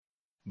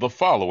The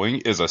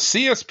following is a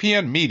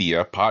CSPN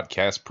Media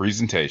podcast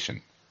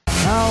presentation.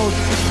 How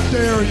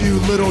dare you,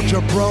 little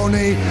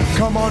jabroni,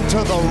 come on to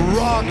the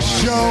Rock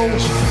Show,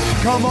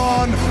 come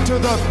on to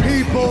the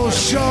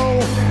People's Show,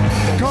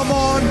 come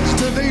on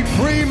to the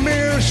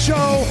premier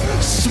show,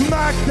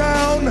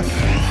 SmackDown,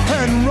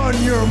 and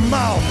run your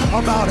mouth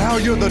about how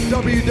you're the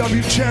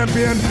WWE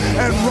champion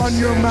and run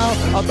your mouth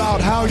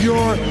about how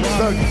you're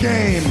the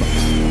game.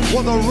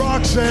 Well, The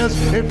Rock says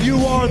if you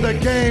are the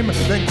game,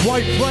 then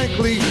quite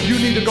frankly, you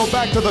need to go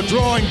back to the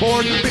drawing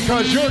board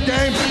because your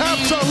game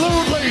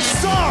absolutely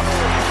sucks.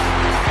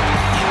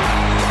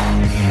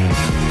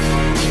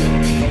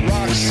 The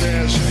Rock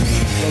says,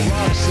 The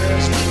Rock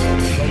says,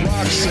 The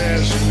Rock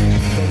says,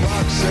 The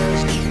Rock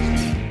says.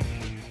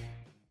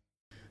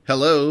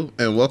 Hello,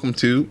 and welcome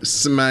to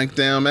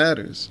SmackDown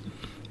Matters.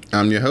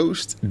 I'm your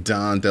host,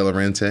 Don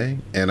Delarente,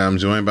 and I'm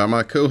joined by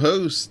my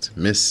co-host,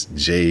 Miss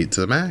Jade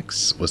to the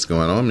Max. What's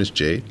going on, Miss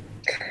Jade?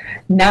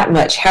 Not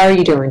much. How are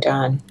you doing,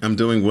 Don? I'm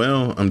doing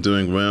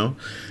well.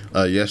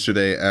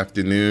 Yesterday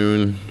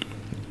afternoon,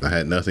 I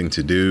had nothing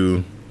to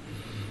do.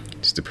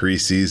 It's the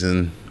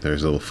preseason.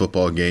 There's a little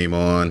football game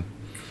on.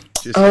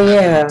 Just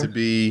happened to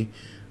be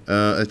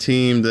a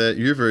team that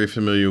you're very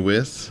familiar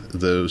with,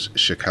 those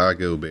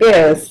Chicago Bears.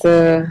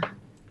 Yes,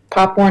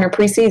 Pop Warner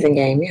preseason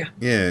game, yeah.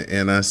 Yeah,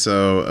 and I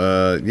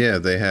saw,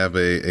 they have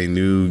a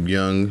new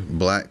young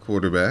black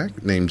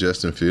quarterback named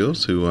Justin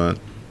Fields who...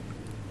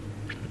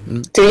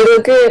 Did he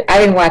look good? I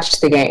didn't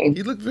watch the game.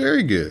 He looked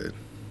very good.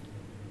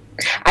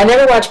 I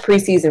never watched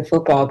preseason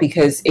football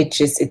because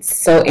it's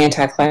so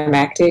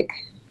anticlimactic.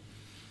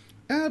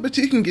 But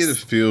you can get a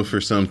feel for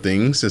some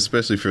things,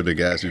 especially for the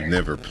guys who've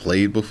never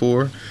played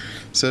before.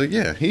 So,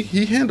 yeah,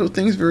 he handled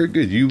things very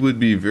good. You would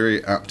be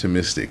very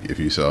optimistic if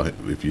you saw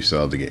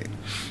the game.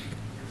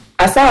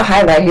 I saw a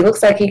highlight. He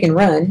looks like he can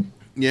run.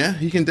 Yeah,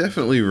 he can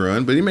definitely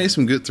run, but he made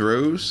some good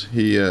throws.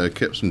 He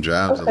kept some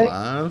drives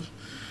alive.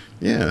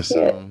 Yeah, so...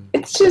 Yeah,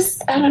 it's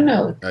just, I don't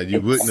know.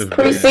 You wouldn't have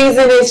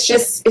preseason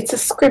is it's a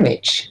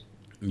scrimmage.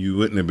 You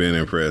wouldn't have been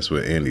impressed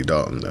with Andy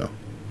Dalton, though.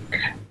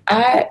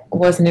 I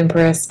wasn't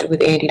impressed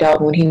with Andy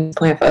Dalton when he was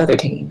playing for other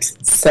teams,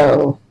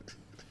 so...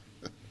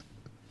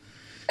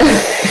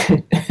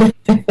 but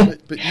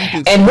you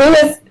can...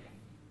 And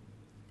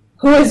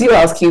who is you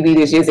all's QB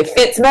this year? Is it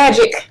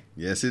Fitzmagic?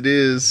 Yes, it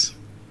is.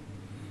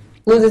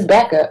 Who's his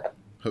backup?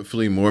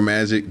 Hopefully more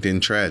magic than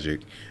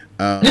tragic.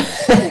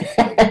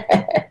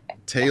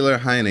 Taylor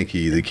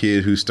Heineke, the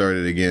kid who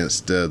started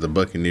against the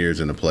Buccaneers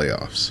in the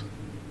playoffs.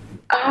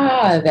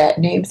 Ah, that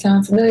name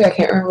sounds familiar. I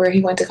can't remember where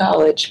he went to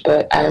college,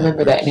 but I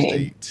remember that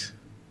name.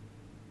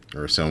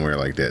 Or somewhere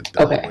like that.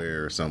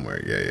 Delaware or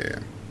somewhere. Yeah.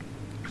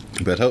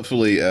 But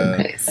hopefully,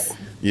 nice.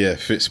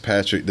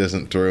 Fitzpatrick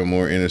doesn't throw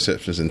more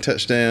interceptions and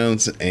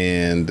touchdowns,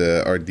 and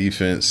our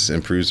defense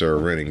improves our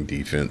running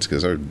defense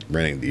because our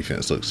running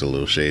defense looks a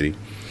little shady.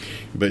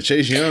 But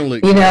Chase Young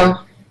looked...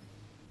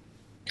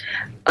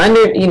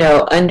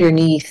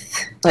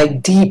 underneath,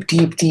 like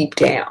deep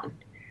down,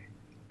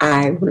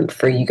 I root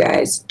for you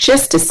guys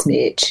just a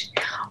smidge.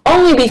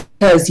 Only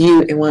because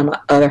you and one of my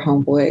other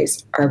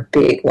homeboys are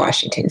big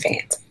Washington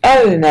fans.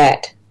 Other than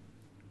that,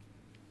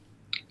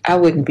 I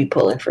wouldn't be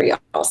pulling for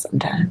y'all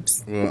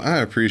sometimes. Well, I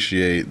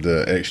appreciate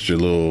the extra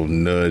little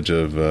nudge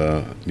of,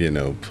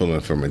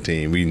 pulling from a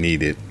team. We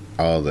need it.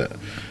 All the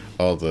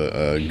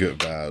good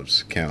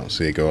vibes count,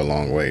 so they go a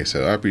long way.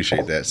 So I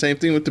appreciate that. Same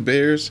thing with the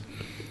Bears.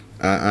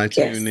 I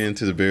tune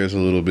into the Bears a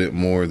little bit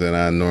more than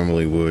I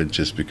normally would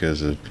just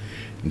because of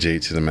J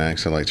to the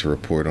Max. I like to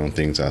report on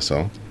things I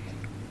saw.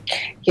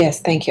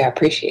 Yes, thank you. I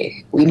appreciate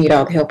it. We need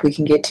all the help we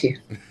can get to.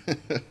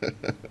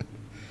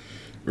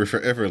 We're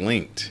forever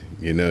linked.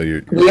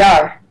 We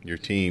are. Your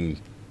team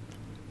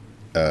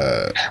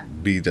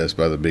beat us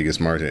by the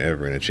biggest margin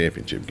ever in a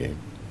championship game.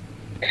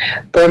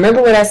 But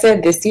remember what I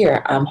said this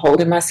year. I'm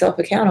holding myself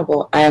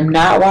accountable. I am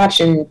not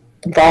watching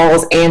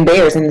Vols and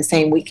Bears in the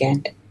same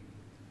weekend.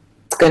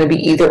 It's going to be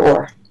either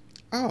or.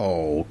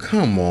 Oh,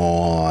 come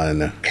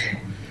on.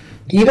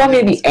 Do you want me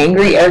to be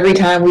angry every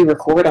time we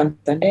record on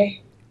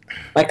Sunday?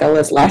 Like I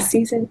was last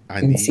season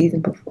the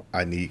season before?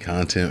 I need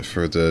content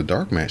for the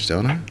dark match,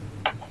 don't I?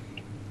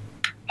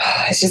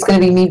 It's just going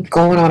to be me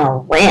going on a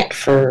rant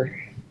for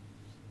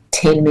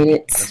 10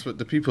 minutes. That's what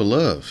the people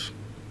love.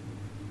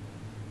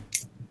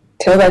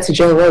 Tell that to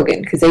Joe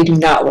Rogan, because they do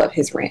not love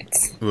his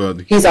rants. Well,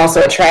 he's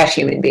also a trash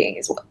human being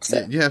as well.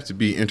 So. You have to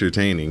be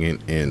entertaining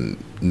and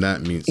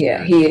not mean.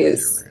 Yeah, he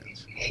is.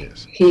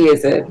 Yes. He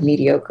is a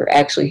mediocre.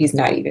 Actually, he's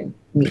not even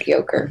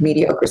mediocre.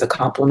 Mediocre is a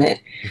compliment.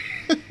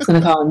 I was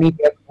going to call him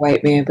mediocre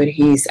white man, but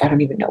I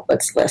don't even know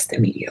what's less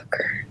than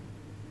mediocre.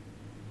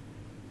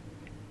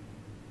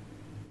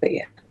 But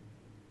yeah.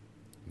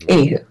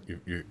 Anywho.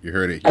 You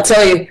heard it. I'll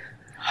tell you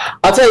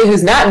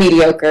who's not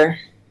mediocre.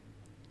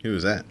 Who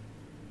was that?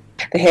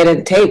 The head of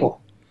the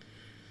table.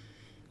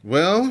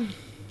 Well,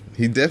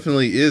 he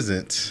definitely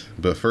isn't.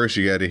 But first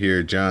you got to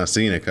hear John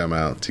Cena come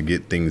out to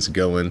get things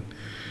going.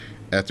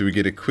 After we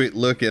get a quick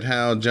look at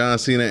how John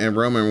Cena and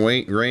Roman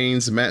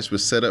Reigns match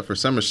was set up for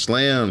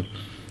SummerSlam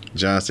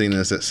John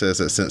Cena says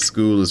that since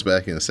school is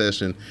back in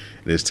session,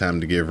 it is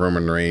time to give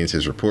Roman Reigns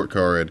his report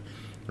card.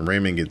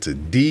 Roman gets a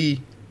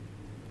D,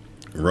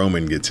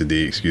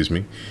 excuse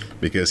me,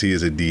 because he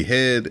is a D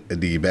head, a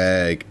D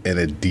bag, and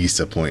a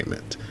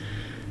disappointment.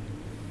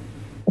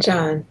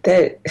 John,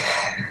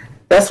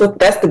 that's the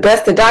best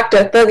the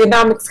Dr.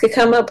 Thugonomics could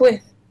come up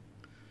with.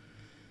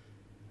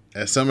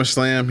 At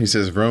SummerSlam, he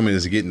says Roman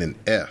is getting an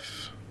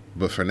F.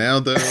 But for now,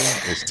 though,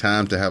 it's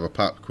time to have a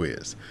pop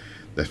quiz.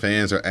 The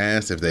fans are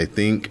asked if they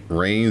think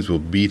Reigns will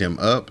beat him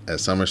up at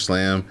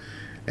SummerSlam,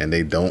 and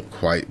they don't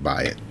quite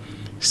buy it.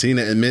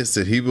 Cena admits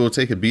that he will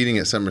take a beating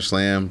at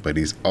SummerSlam, but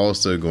he's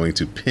also going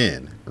to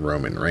pin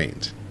Roman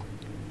Reigns.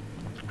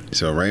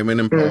 So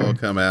Raymond and Paul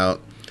come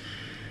out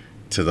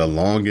to the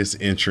longest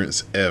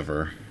entrance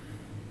ever.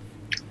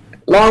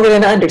 Longer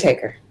than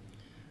Undertaker.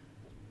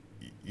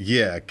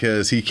 Yeah,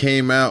 because he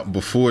came out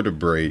before the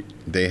break.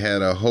 They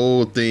had a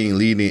whole thing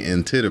leading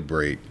into the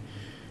break.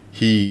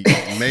 He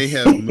may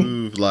have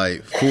moved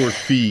like 4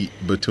 feet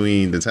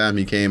between the time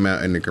he came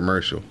out and the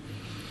commercial.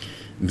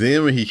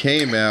 Then when he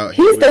came out...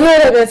 He's the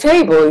head of the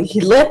table.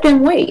 He let them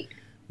wait.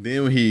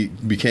 Then when he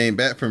came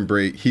back from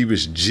break, he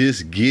was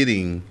just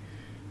getting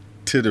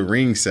to the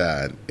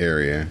ringside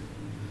area.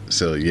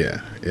 So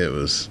yeah, it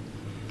was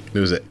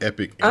an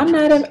epic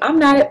entrance. I'm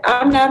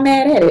not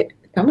mad at it.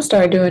 I'm gonna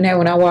start doing that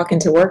when I walk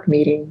into work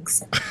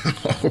meetings.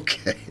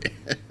 Okay.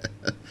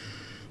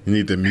 You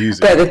need the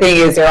music. But the thing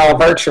is, they're all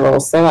virtual,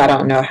 so I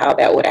don't know how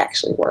that would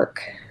actually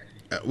work.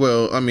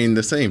 Well, I mean,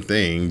 the same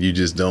thing. You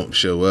just don't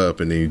show up,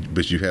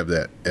 but you have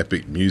that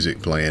epic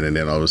music playing, and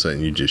then all of a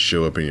sudden you just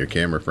show up in your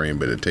camera frame,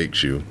 but it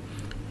takes you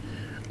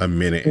a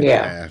minute and a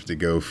half to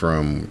go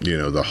from,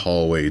 the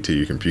hallway to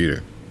your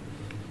computer.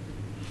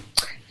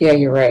 Yeah,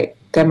 you're right.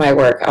 That might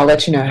work. I'll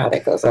let you know how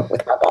that goes up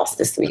with my boss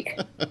this week.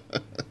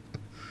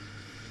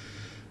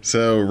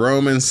 So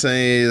Roman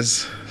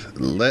says,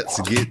 let's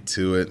get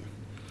to it.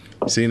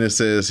 Cena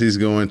says he's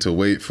going to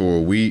wait for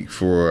a week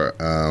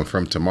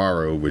from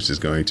tomorrow, which is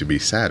going to be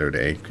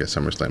Saturday, because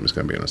SummerSlam is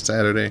going to be on a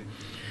Saturday,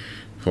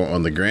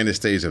 on the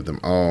grandest stage of them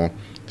all.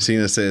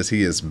 Cena says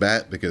he is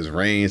back because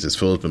Reigns is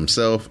full of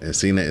himself, and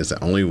Cena is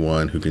the only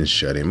one who can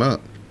shut him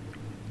up.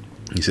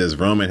 He says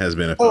Roman has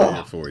been a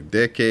failure for a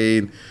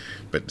decade,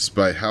 but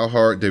despite how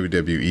hard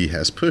WWE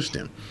has pushed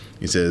him,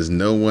 he says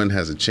no one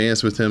has a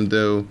chance with him,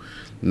 though.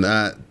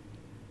 Not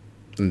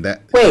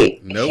that.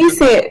 Wait, he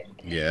said.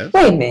 Yes.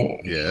 Wait a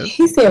minute. Yes.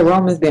 He said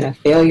Roman's been a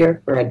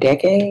failure for a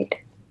decade.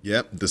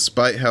 Yep,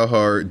 despite how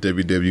hard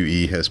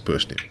WWE has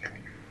pushed him.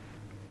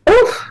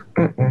 Oof.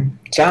 Mm-mm.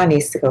 John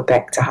needs to go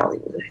back to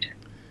Hollywood.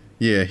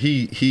 Yeah,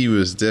 he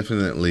was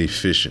definitely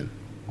fishing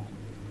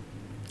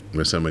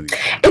with somebody.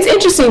 It's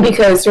interesting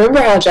because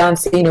remember how John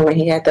Cena, when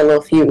he had that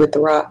little feud with The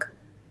Rock,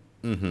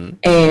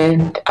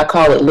 and I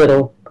call it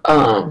little,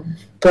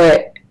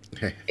 but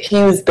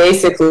he was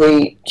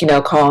basically,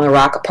 calling The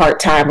Rock a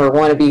part-timer,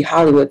 wannabe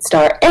Hollywood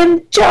star,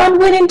 and John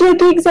went and did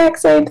the exact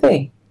same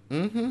thing.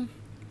 Mm-hmm.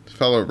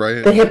 Followed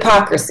right. The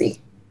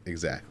hypocrisy.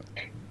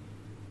 Exactly.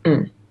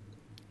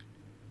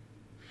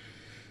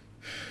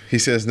 He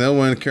says no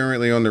one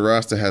currently on the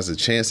roster has a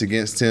chance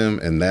against him,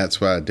 and that's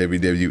why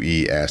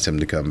WWE asked him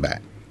to come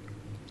back.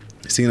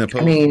 Cena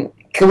post. I mean,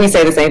 can we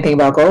say the same thing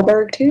about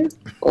Goldberg too,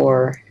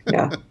 or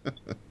no?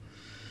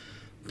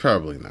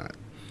 Probably not.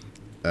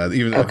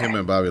 Even though him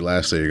and Bobby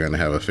Lashley are going to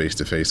have a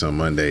face-to-face on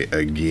Monday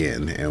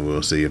again, and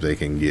we'll see if they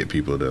can get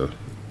people to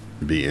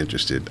be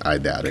interested. I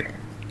doubt it.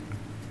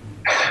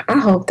 I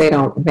hope they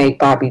don't make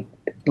Bobby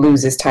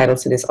lose his title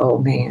to this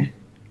old man.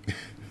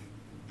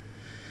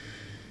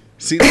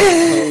 Cena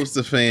posed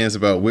the fans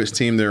about which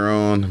team they're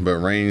on, but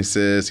Reigns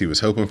says he was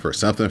hoping for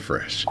something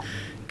fresh.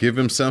 Give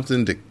him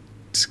something to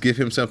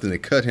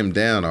cut him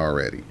down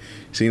already.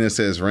 Cena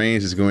says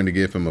Reigns is going to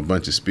give him a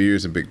bunch of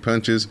spears and big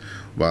punches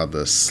while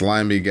the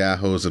slimy guy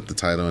holds up the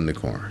title in the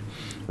corner.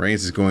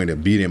 Reigns is going to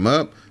beat him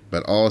up,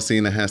 but all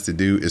Cena has to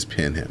do is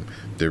pin him.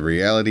 The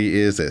reality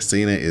is that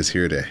Cena is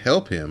here to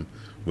help him,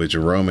 which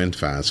Roman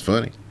finds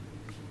funny.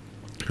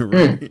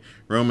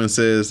 Roman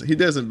says he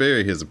doesn't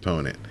bury his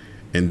opponent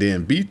and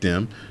then beat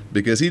them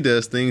because he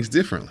does things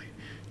differently.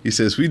 He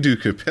says we do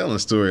compelling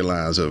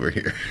storylines over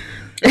here.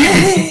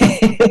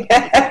 Exactly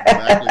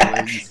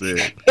what he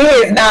said. He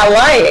is not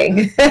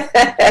lying.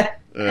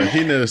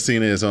 He knows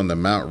Cena is on the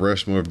Mount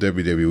Rushmore of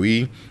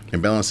WWE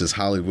and balances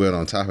Hollywood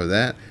on top of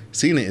that.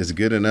 Cena is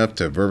good enough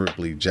to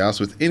verbally joust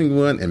with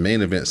anyone and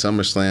main event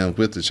SummerSlam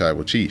with the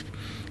Tribal Chief.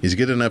 He's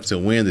good enough to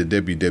win the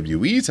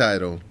WWE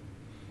title,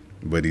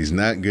 but he's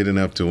not good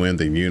enough to win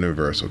the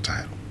Universal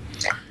title.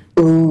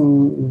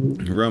 Ooh.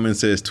 Roman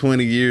says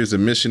 20 years of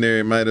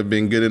missionary might have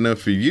been good enough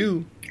for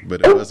you,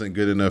 but it wasn't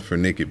good enough for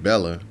Nikki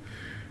Bella.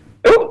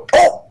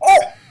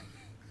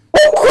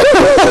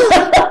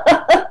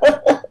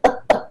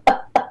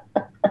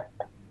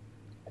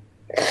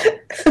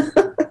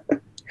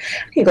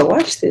 You go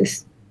watch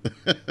this.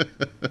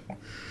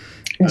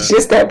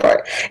 Just that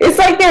part. It's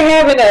like they're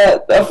having a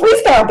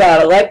freestyle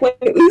battle, like when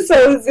the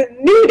Usos and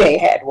New Day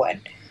had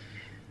one.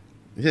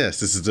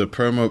 Yes, this is the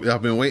promo.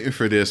 I've been waiting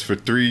for this for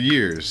 3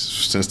 years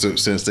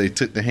since they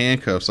took the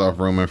handcuffs off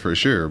Roman for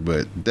sure.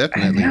 But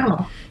definitely,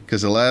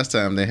 because the last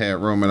time they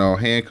had Roman all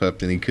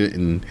handcuffed and he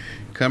couldn't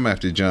come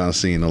after John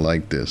Cena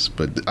like this.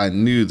 But I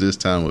knew this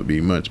time would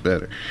be much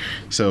better.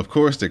 So of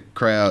course the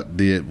crowd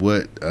did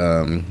what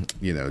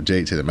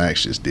Jade to the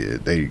Max just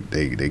did.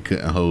 They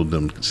couldn't hold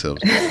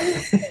themselves.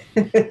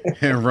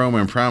 And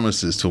Roman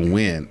promises to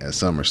win at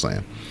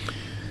SummerSlam.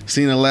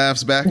 Cena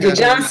laughs back. Did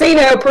John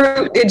Cena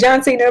approve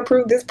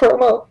this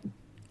promo?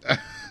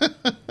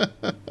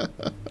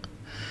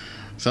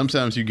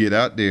 Sometimes you get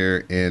out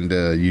there and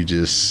you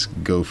just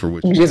go for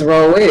what you just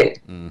roll with it.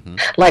 Mm-hmm.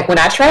 Like when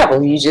I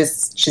travel, you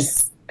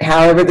just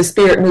however the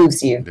spirit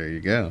moves you. There you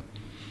go.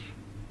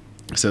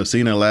 So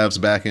Cena laughs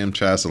back at him,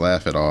 tries to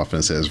laugh it off,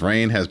 and says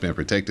Reign has been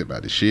protected by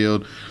the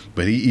Shield,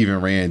 but he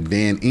even ran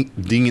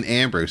Dean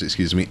Ambrose,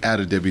 out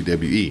of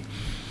WWE.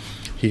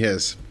 He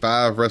has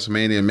 5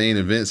 WrestleMania main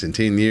events in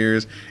 10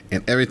 years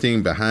and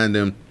everything behind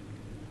him,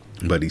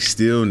 but he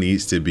still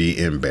needs to be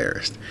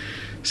embarrassed.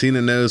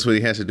 Cena knows what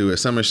he has to do at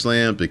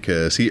SummerSlam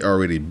because he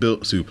already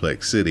built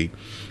Suplex City.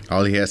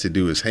 All he has to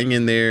do is hang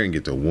in there and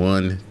get to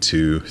 1,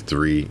 2,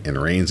 3,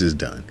 and Reigns is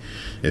done.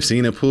 If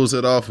Cena pulls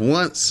it off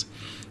once,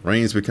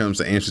 Reigns becomes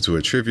the answer to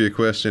a trivia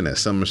question at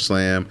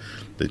SummerSlam.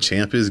 The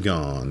champ is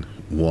gone.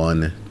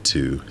 1,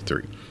 2,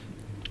 3.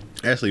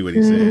 Actually, what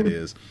he said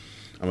is,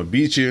 I'm going to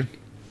beat you.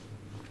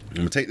 I'm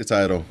going to take the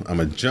title. I'm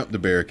going to jump the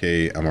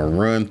barricade. I'm going to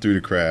run through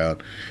the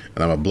crowd.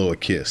 And I'm going to blow a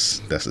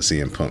kiss. That's a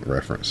CM Punk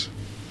reference.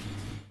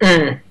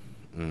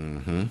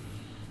 Mm-hmm.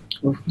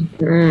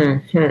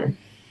 Mm-hmm.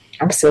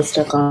 I'm still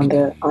stuck on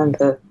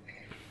the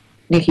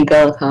Nikki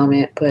Bella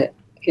comment, but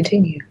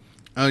continue.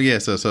 Oh, yeah.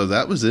 So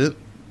that was it.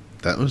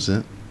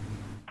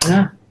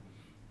 Yeah.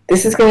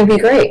 This is going to be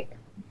great.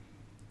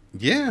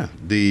 Yeah.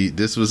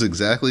 This was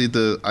exactly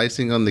the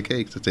icing on the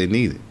cake that they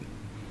needed.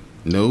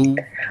 No.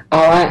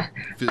 All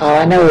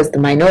I know is the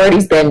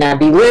minorities better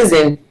not be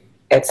losing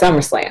at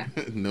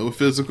SummerSlam. No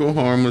physical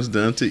harm was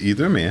done to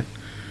either man.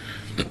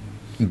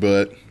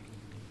 But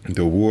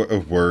the war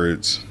of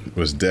words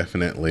was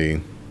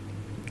definitely,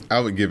 I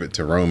would give it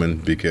to Roman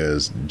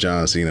because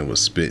John Cena was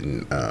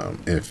spitting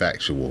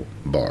infactual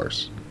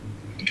bars.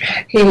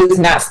 He was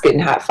not spitting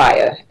hot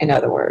fire, in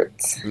other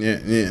words. Yeah.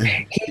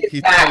 He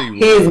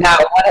is not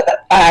one of the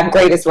 5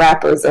 greatest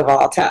rappers of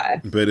all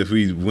time. But if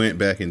we went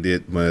back and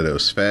did one of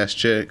those fast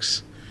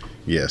checks,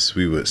 yes,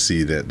 we would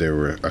see that there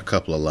were a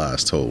couple of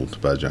lies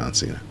told by John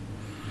Cena.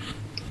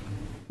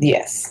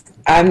 Yes.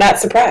 I'm not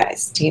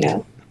surprised,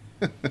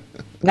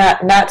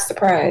 Not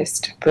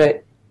surprised,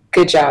 but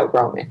good job,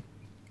 Roman.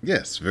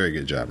 Yes, very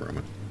good job,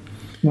 Roman.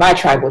 My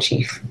tribal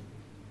chief.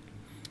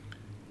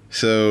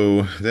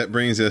 So that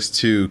brings us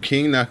to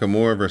King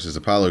Nakamura versus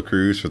Apollo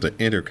Crews for the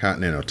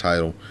Intercontinental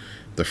title.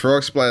 The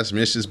Frog Splash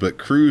misses, but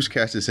Crews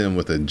catches him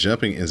with a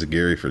jumping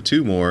enziguri for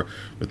 2 more,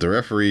 with the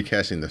referee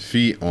catching the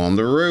feet on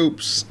the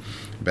ropes.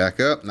 Back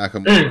up,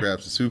 Nakamura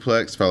grabs the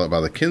suplex, followed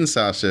by the Ken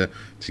Sasha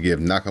to give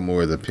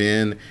Nakamura the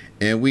pin.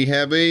 And we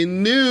have a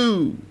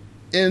new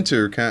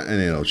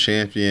Intercontinental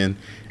champion,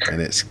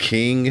 and it's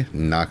King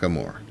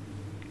Nakamura.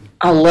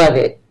 I love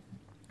it.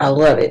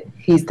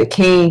 He's the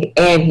king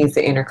and he's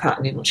the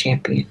Intercontinental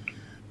champion.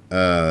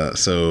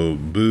 So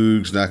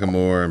Boogs,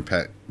 Nakamura, and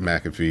Pat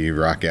McAfee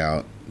rock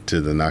out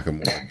to the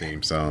Nakamura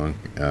theme song.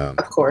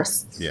 Of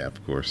course. Yeah,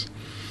 of course.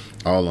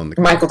 All on the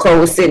Michael Cole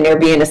was sitting there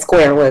being a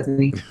square, wasn't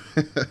he?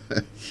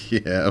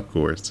 Yeah, of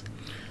course.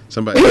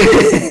 Somebody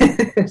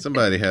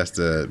has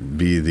to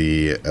be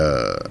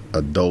the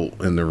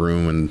adult in the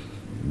room when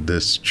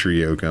this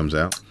trio comes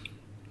out.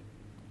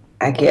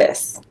 I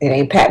guess it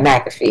ain't Pat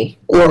McAfee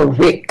or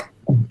Rick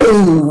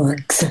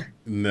Boogs.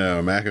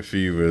 No,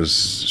 McAfee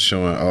was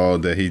showing all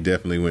that he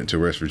definitely went to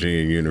West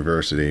Virginia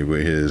University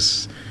with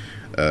his.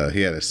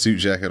 He had a suit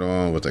jacket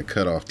on with a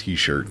cutoff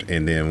T-shirt,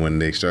 and then when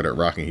they started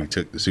rocking, he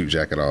took the suit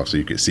jacket off so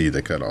you could see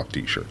the cutoff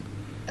T-shirt.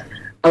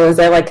 Oh, is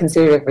that like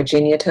considered a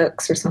Virginia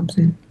tux or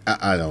something?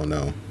 I don't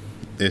know.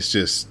 It's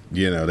just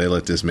they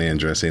let this man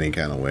dress any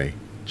kind of way.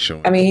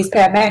 I mean, he's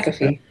Pat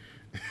McAfee.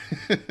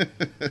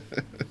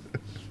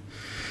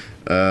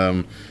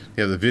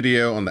 You have the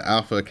video on the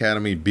Alpha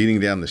Academy beating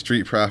down the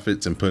Street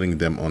Profits and putting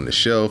them on the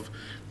shelf.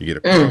 You get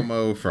a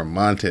promo from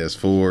Montez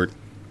Ford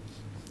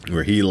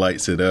where he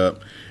lights it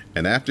up.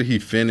 And after he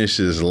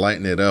finishes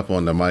lighting it up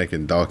on the mic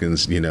and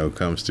Dawkins,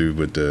 comes through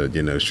with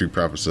the, Street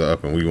Profits are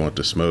up and we want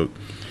to smoke.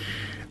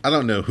 I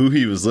don't know who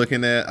he was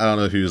looking at. I don't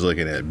know if he was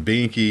looking at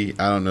Binky.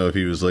 I don't know if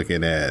he was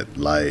looking at,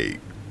 like,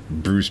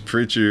 Bruce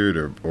Pritchard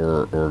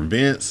or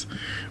Vince.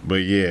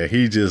 But, yeah,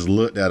 he just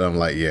looked at him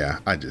like, yeah,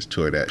 I just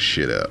tore that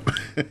shit up.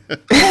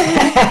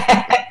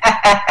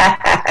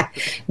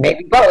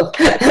 Maybe both.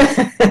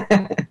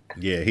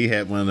 Yeah, he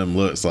had one of them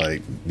looks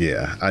like,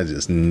 yeah, I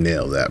just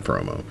nailed that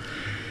promo.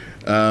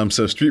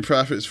 So Street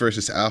Profits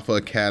versus Alpha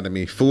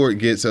Academy. Ford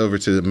gets over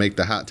to make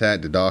the hot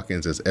tag to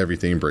Dawkins as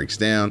everything breaks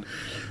down.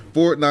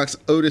 Ford knocks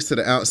Otis to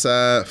the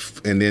outside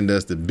and then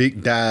does the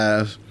big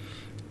dive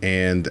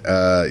And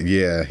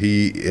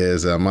he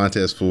is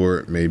Montez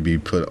Ford may be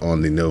put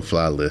on the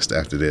no-fly list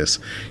after this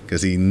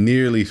because he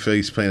nearly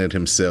face-planted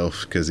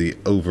himself because he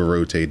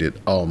over-rotated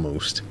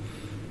almost.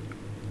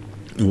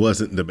 It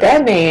wasn't the best.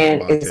 That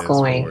man is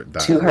going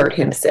to hurt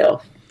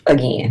himself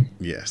again.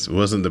 Yes, it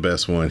wasn't the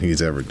best one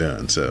he's ever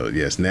done. So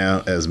yes,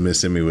 now as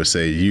Miss Emmy would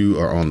say, you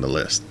are on the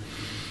list.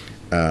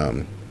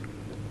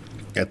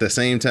 At the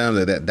same time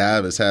that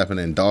dive is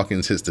happening,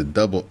 Dawkins hits the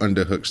double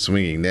underhook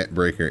swinging net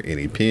breaker and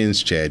he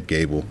pins Chad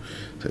Gable.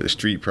 So the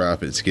Street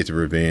Profits get the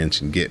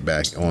revenge and get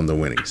back on the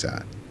winning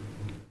side.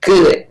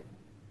 Good.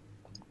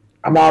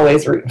 I'm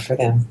always rooting for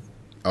them.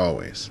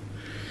 Always.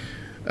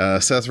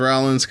 Seth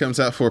Rollins comes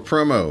out for a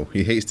promo.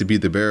 He hates to be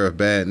the bearer of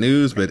bad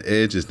news, but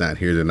Edge is not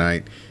here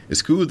tonight.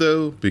 It's cool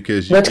though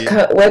because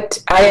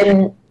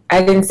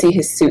I didn't see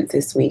his suit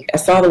this week. I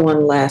saw the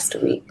one last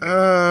week.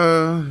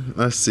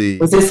 Let's see.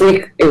 Was this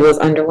week it was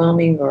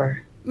underwhelming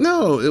or?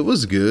 No, it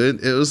was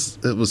good. It was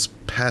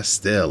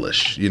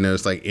pastelish. You know,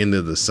 it's like end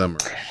of the summer.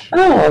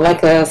 Oh,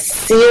 like a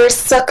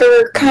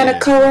seersucker kind of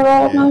color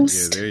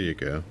almost. Yeah, there you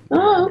go.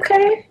 Oh,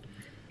 okay.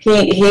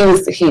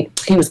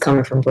 He was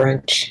coming from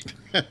brunch.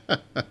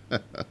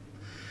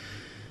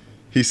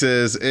 He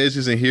says Edge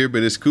isn't here,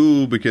 but it's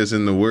cool because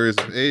in the words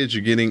of Edge,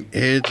 you're getting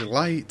Edge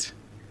Light.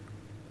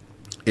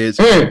 Edge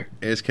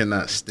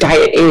cannot stay.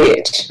 Diet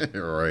Edge.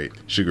 Right.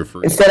 Sugar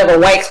free. Instead of a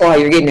White Claw,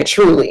 you're getting it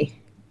Truly.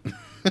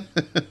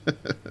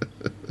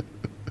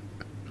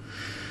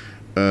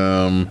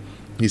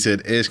 He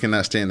said Edge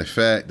cannot stand the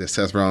fact that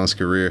Seth Rollins'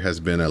 career has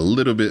been a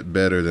little bit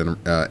better than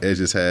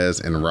Edge's has,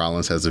 and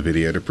Rollins has a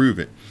video to prove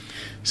it.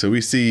 So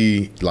we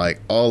see like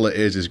all of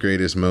Edge's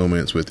greatest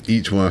moments with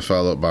each one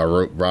followed by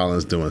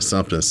Rollins doing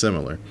something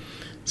similar.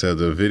 So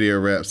the video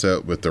wraps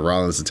up with the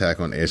Rollins attack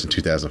on Edge in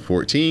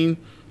 2014.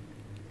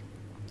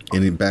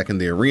 And back in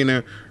the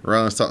arena,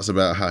 Rollins talks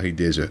about how he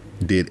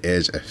did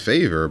Edge a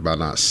favor by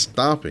not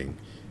stomping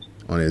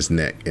on his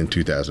neck in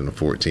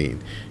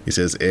 2014. He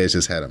says Edge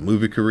has had a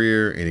movie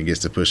career and he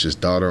gets to push his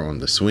daughter on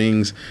the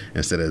swings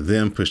instead of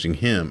them pushing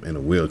him in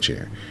a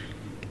wheelchair.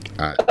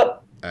 I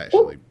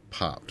actually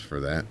popped for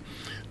that.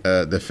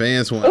 The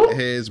fans want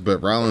Edge,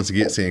 but Rollins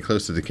gets in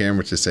close to the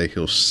camera to say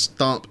he'll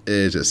stomp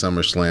Edge at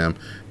SummerSlam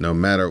no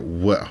matter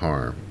what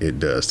harm it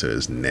does to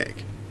his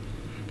neck.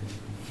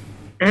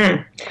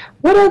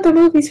 What other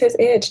movies has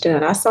Edge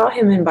done? I saw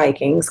him in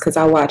Vikings because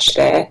I watched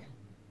that.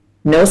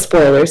 No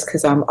spoilers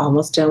because I'm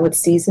almost done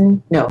with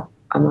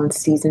I'm on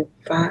season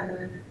 5.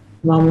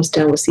 I'm almost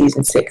done with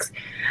season 6.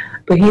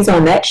 But he's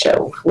on that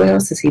show. What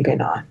else has he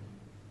been on?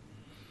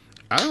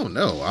 I don't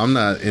know. I'm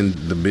not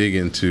big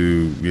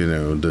into,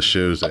 the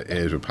shows that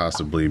Edge would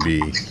possibly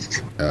be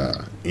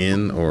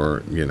in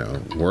or,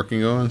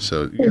 working on.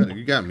 So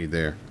you got me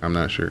there. I'm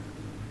not sure.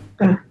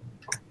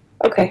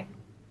 Okay.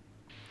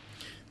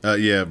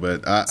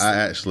 But I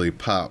actually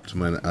popped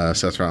when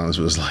Seth Rollins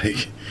was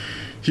like,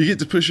 you get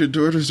to push your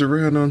daughters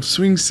around on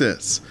swing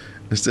sets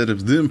instead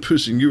of them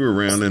pushing you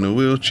around in a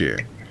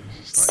wheelchair.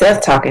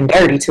 Seth talking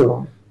dirty to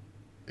him.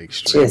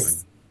 Extremely.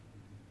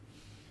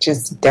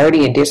 Just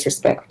dirty and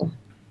disrespectful.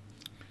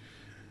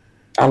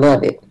 I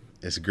love it.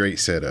 It's a great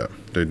setup.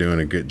 They're doing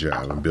a good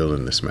job in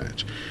building this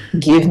match.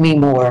 Give me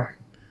more.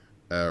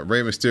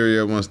 Rey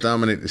Mysterio wants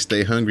Dominic to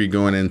stay hungry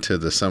going into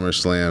the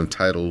SummerSlam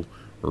title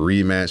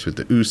rematch with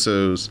the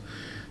Usos.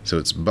 So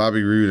it's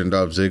Bobby Roode and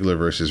Dolph Ziggler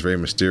versus Rey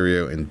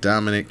Mysterio and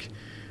Dominic.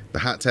 The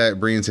hot tag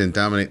brings in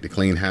Dominic to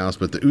clean house,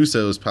 but the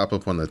Usos pop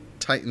up on the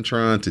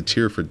Titantron to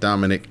cheer for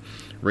Dominic.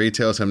 Rey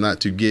tells him not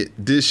to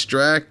get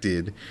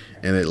distracted,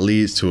 and it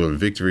leads to a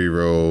victory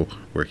roll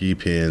where he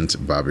pins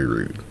Bobby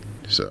Roode.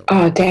 So,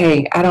 oh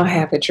dang, I don't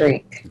have a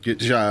drink. Good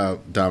job,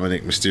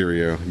 Dominic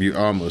Mysterio. You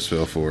almost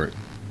fell for it.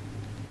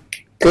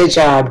 Good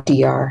job,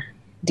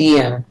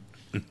 DM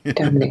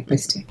Dominic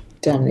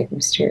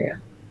Mysterio.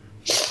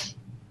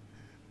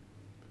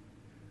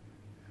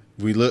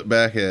 We look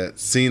back at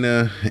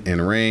Cena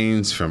and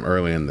Reigns from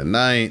early in the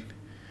night.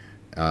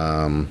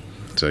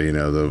 So,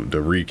 the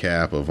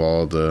recap of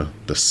all the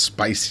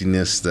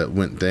spiciness that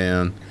went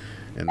down.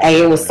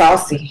 Hey, it was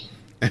saucy.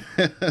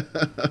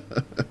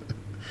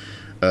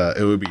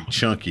 It would be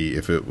chunky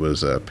if it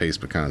was Pace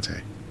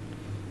Picante.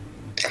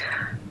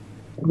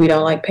 We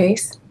don't like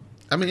Pace?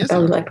 I mean, I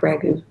thought we liked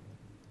Ragu.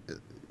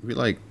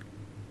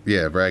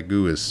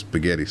 Ragu is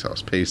spaghetti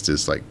sauce. Paste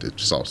is like the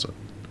salsa.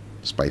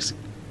 Spicy.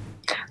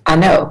 I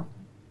know,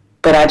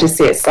 but I just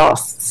said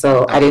sauce,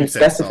 so I didn't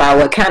specify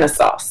what kind of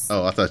sauce.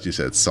 Oh, I thought you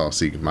said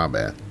saucy. My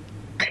bad.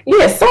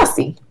 Yeah,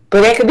 saucy,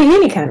 but that could be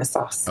any kind of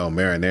sauce. Oh,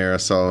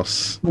 marinara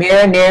sauce.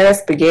 Marinara,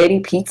 spaghetti,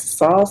 pizza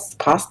sauce,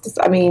 pasta.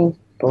 I mean,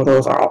 well,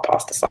 those are all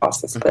pasta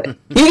sauces, but you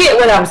get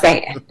what I'm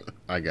saying.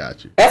 I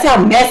got you. That's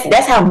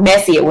how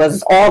messy it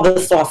was. All the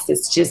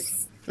sauces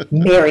just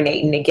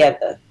marinating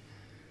together.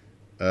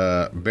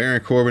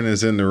 Baron Corbin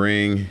is in the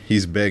ring.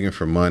 He's begging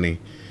for money.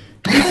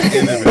 At the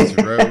end of his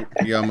rope,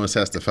 he almost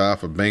has to file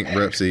for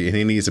bankruptcy, and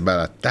he needs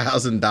about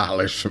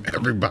 $1,000 from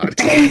everybody.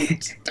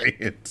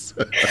 Stands.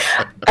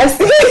 I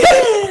see.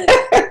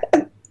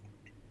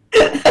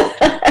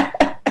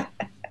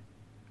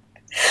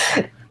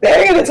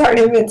 turn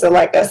him into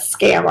like a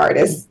scam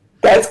artist.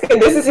 This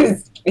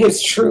is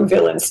his true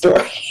villain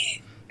story.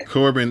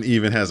 Corbin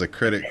even has a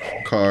credit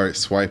card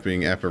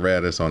swiping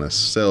apparatus on his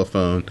cell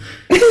phone.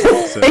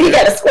 So, he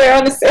got a square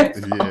on the cell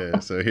phone. Yeah,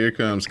 so here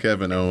comes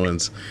Kevin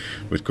Owens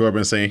with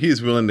Corbin saying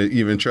he's willing to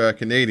even try a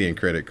Canadian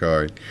credit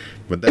card.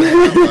 But that's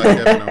not why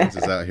Kevin Owens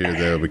is out here,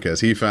 though,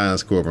 because he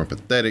finds Corbin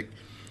pathetic.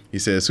 He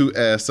says, who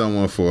asked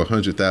someone for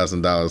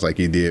 $100,000 like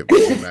he did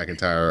with Drew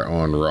McIntyre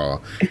on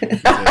Raw? He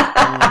says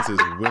Owens is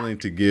willing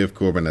to give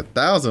Corbin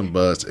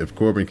 $1,000 if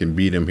Corbin can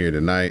beat him here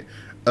tonight.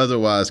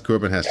 Otherwise,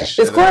 Corbin has to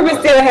shut Does Corbin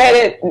still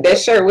have that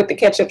shirt with the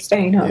ketchup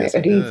stain on it?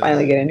 Or did he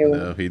finally get a new one?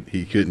 No,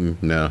 he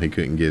couldn't. No, he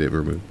couldn't get it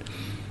removed.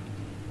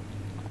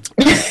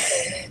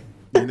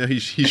 He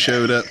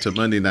showed up to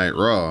Monday Night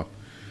Raw.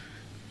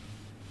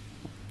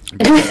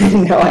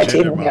 No, I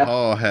didn't.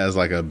 Mahal has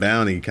like a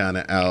bounty kind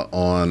of out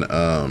on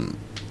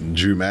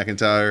Drew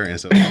McIntyre, and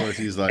so of course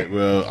he's like,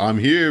 "Well, I'm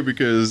here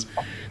because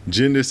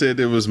Jinder said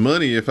there was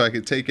money if I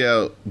could take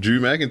out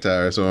Drew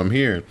McIntyre, so I'm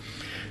here."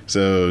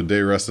 So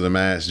they wrestle the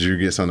match. Drew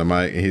gets on the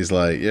mic and he's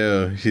like,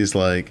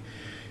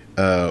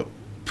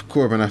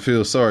 Corbin, I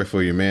feel sorry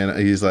for you, man.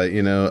 He's like, I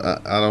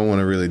don't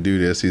want to really do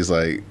this. He's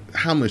like,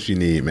 how much you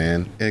need,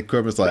 man? And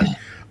Corbin's like,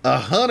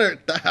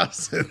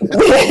 100,000.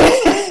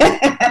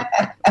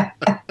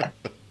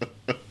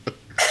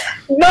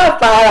 Not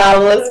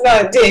 $5,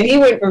 not 10. He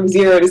went from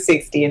 0 to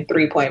 60 in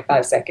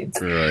 3.5 seconds.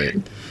 Right.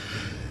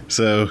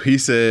 So he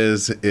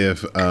says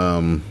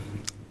Kevin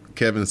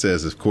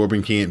says if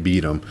Corbin can't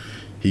beat him,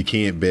 he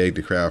can't beg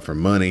the crowd for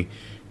money.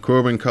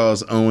 Corbin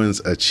calls Owens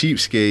a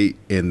cheapskate,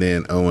 and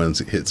then Owens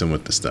hits him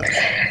with the stunner.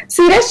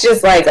 See, that's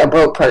just like a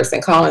broke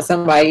person calling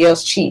somebody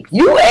else cheap.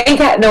 You ain't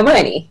got no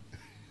money.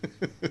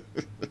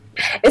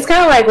 It's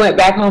kind of like when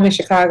back home in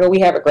Chicago, we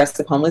have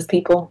aggressive homeless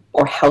people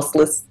or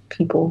houseless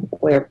people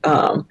where,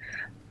 but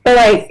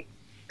like,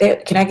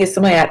 can I get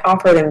somebody I'd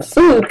offer them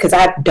food because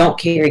I don't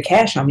carry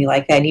cash on me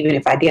like that. And even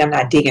if I did, I'm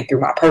not digging through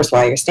my purse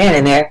while you're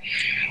standing there.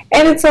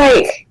 And it's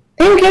like,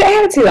 they would get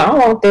an attitude. I don't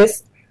want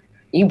this.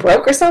 You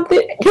broke or something?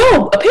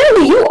 No,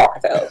 apparently you are,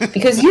 though,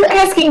 because you're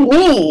asking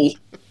me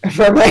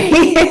for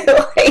money.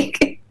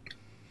 Like,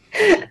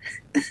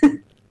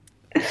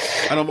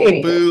 I don't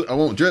want food. I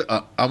want dress.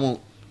 I want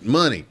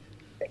money.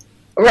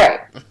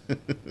 Right.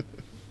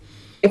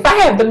 If I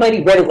have the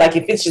money ready, like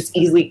if it's just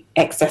easily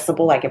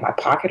accessible, like in my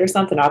pocket or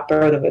something, I'll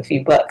throw them a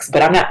few bucks.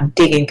 But I'm not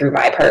digging through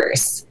my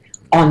purse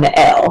on the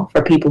L.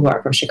 For people who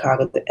aren't from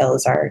Chicago, the L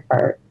is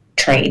our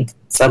train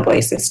subway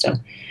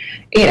system.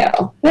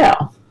 No.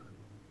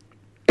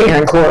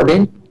 Baron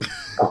Corbin.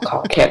 Don't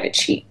call Kevin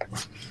cheap.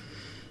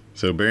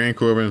 So Baron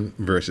Corbin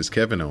versus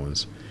Kevin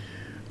Owens.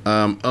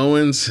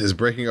 Owens is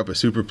breaking up a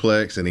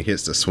superplex and he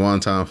hits the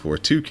swanton for a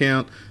 2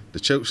 count. The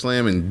choke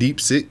slam and deep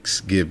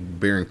six give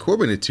Baron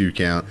Corbin a 2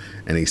 count,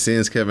 and he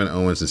sends Kevin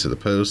Owens into the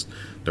post.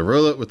 The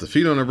roll up with the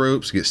feet on the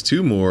ropes gets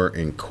 2 more,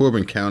 and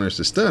Corbin counters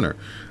the stunner.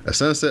 A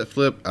sunset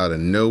flip out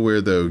of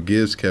nowhere though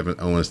gives Kevin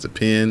Owens the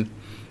pin,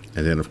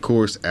 and then of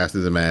course after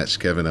the match,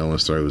 Kevin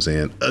Owens throws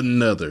in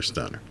another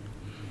stunner.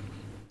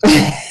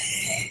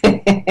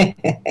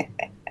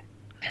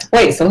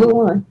 Wait, so who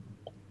won?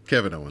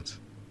 Kevin Owens.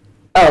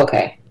 Oh,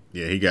 okay.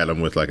 Yeah, he got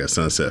him with like a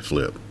sunset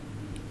flip.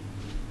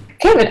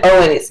 Kevin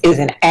Owens is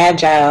an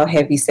agile,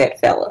 heavy-set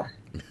fella.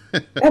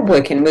 That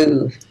boy can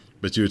move.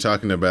 But you were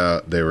talking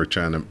about they were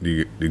trying to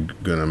you're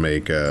gonna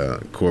make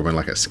Corbin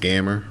like a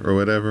scammer or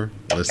whatever.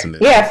 Listen to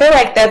yeah, I feel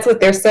like that's what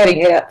they're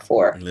setting it up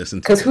for. Listen,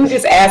 because who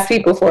just asked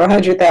people for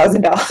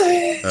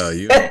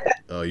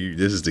 $100,000? You.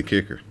 This is the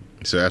kicker.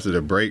 So after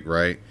the break,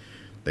 right?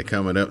 They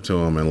coming up to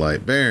him and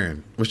like,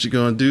 Baron, what you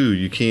gonna do?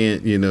 You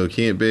can't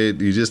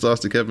beg. You just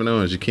lost to Kevin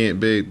Owens. You can't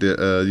beg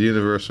the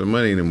universe for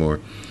money anymore.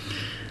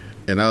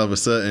 And all of a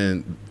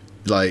sudden,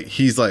 like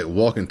he's like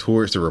walking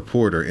towards the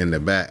reporter in the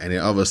back, and then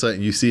all of a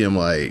sudden you see him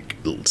like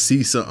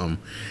see something,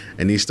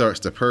 and he starts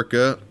to perk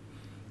up,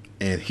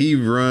 and he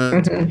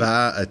runs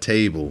by a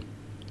table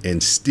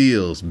and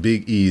steals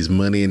Big E's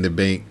Money in the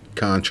Bank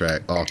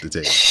contract off the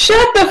table.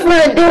 Shut the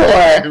front door.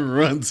 And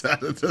runs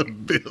out of the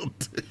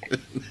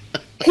building.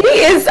 He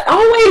is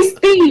always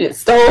thieving.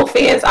 Stole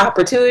fans'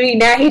 opportunity.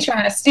 Now he's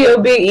trying to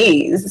steal Big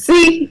E's.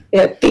 See?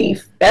 A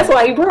thief. That's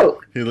why he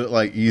broke. He looked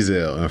like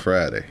Ezel on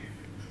Friday.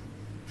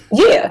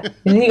 Yeah.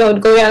 And he's going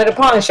to go down to the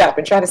pawn shop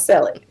and try to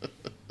sell it.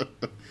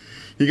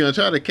 He's going to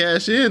try to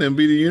cash in and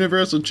be the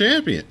Universal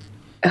Champion.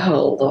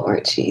 Oh,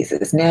 Lord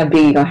Jesus. Now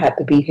B going to have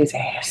to beat his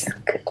ass.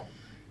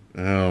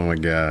 Oh, my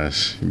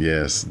gosh.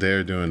 Yes,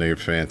 they're doing a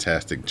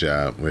fantastic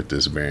job with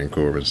this Baron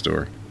Corbin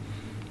story.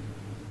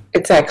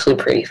 It's actually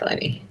pretty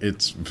funny.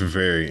 It's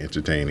very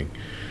entertaining.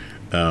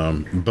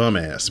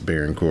 Bum-ass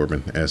Baron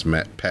Corbin, as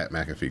Pat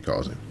McAfee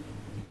calls him.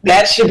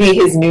 That should be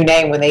his new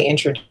name when they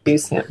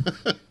introduce him.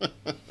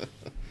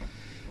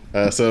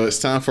 So it's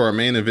time for our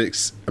main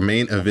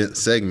event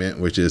segment,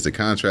 which is the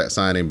contract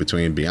signing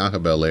between Bianca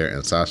Belair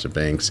and Sasha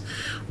Banks,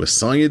 with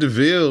Sonya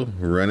Deville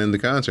running the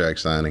contract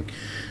signing.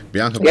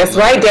 That's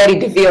right, Daddy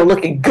Deville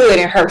looking good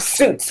in her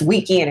suits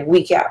week in and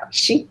week out.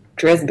 She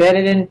dressed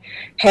better than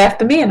half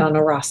the men on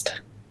the roster.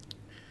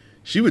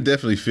 She would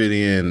definitely fit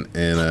in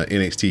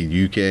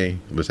NXT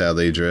UK with how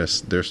they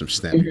dress. There's some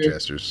snappy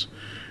dressers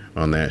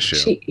on that show.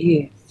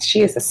 She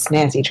is a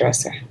snazzy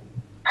dresser.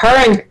 Her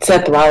and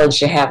Seth Rollins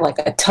should have like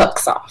a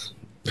tux off,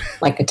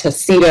 like a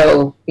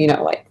tuxedo,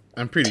 like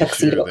I'm pretty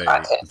sure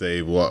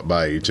they walk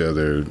by each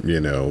other,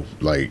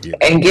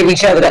 and give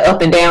each other the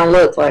up and down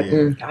look, like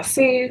I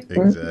see you.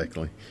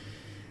 Exactly.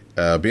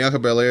 Bianca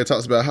Belair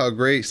talks about how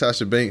great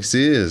Sasha Banks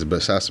is,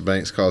 but Sasha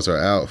Banks calls her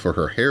out for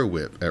her hair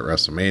whip at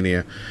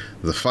WrestleMania.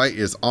 The fight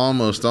is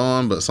almost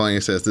on, but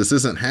Sonya says this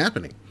isn't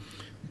happening.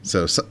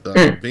 So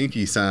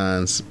Binky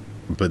signs,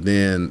 but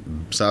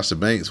then Sasha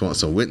Banks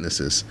wants some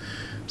witnesses.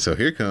 So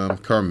here come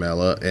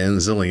Carmella and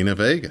Zelina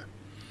Vega.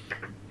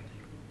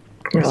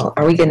 Oh,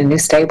 are we getting a new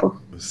stable?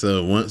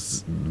 So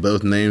once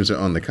both names are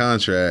on the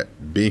contract,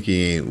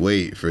 Binky ain't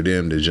wait for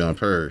them to jump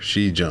her.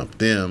 She jumped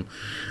them.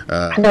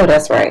 I know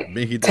that's right.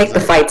 Binky take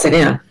the fight to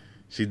them.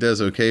 She does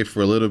okay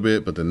for a little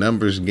bit, but the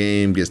numbers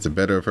game gets the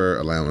better of her,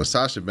 allowing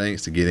Sasha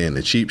Banks to get in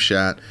the cheap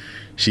shot.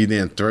 She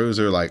then throws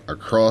her like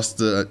across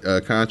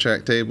the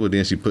contract table.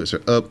 Then she puts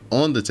her up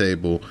on the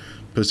table,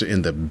 puts her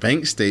in the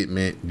bank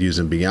statement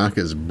using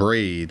Bianca's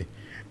braid.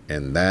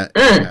 And that's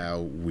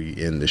how we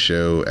end the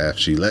show after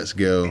she lets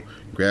go,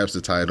 grabs the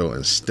title,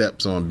 and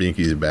steps on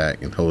Binky's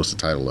back and holds the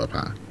title up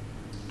high.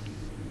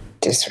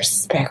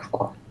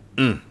 Disrespectful.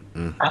 I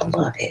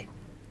love it.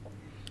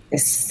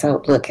 It's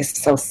so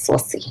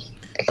saucy.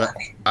 I love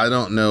it. I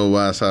don't know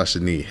why Sasha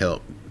need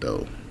help,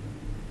 though.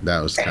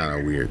 That was kind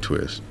of a weird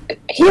twist.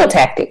 Heel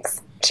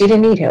tactics. She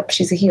didn't need help.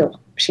 She's a heel.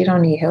 She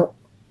don't need help.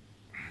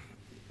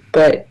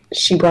 But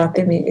she brought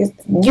them in.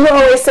 You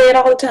always say it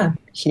all the time.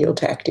 Heel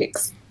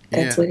tactics.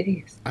 That's what it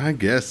is. I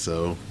guess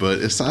so. But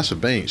it's Sasha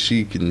Banks.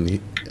 She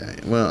can...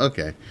 Well,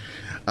 okay.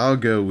 I'll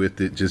go with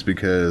it just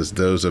because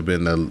those have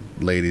been the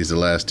ladies the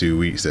last 2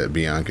 weeks that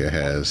Bianca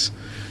has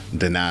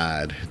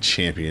denied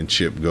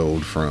championship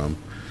gold from.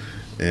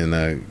 And,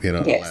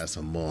 the last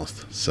a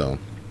month. So...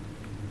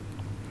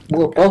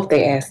 Well, both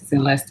their asses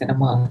in less than a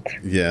month.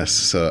 Yes.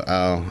 So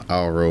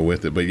I'll roll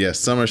with it. But yes,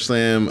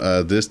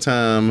 SummerSlam this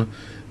time...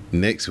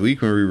 Next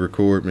week when we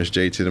record Miss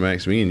J to the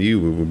Max, me and you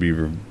will be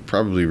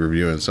probably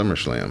reviewing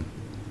SummerSlam.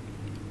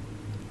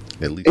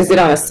 At least is it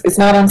on? It's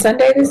not on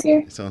Sunday this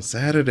year. It's on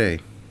Saturday.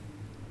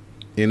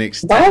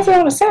 NXT. Why is it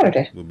on a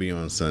Saturday? Will be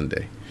on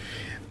Sunday.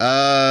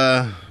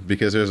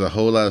 Because there's a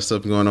whole lot of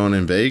stuff going on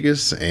in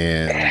Vegas,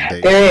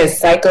 and there is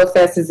Psycho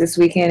Fest is this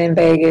weekend in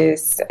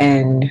Vegas,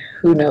 and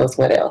who knows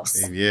what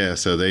else. Yeah,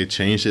 so they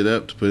changed it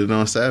up to put it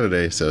on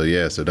Saturday. So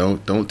yeah, so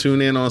don't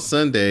tune in on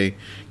Sunday.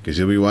 Because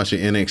you'll be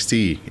watching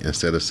NXT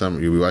instead of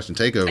you'll be watching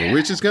Takeover,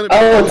 which is gonna be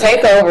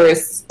Takeover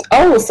is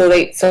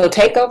so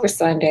Takeover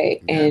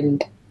Sunday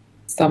and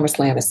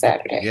SummerSlam is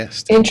Saturday.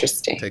 Yes,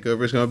 interesting.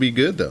 Takeover is gonna be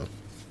good though.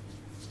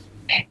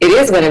 It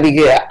is gonna be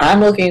good.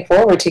 I'm looking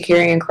forward to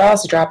Karrion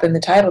Kross dropping the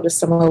title to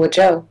Samoa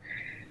Joe.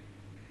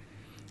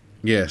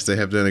 Yes, they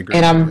have done a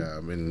great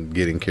job in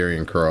getting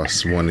Karrion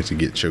Kross wanting to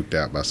get choked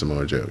out by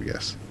Samoa Joe.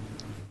 Yes,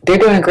 they're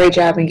doing a great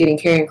job in getting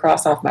Karrion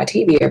Kross off my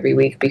TV every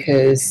week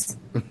because.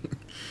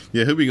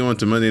 Yeah, he'll be going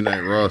to Monday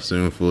Night Raw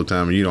soon full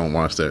time, and you don't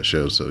watch that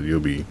show, so you'll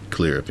be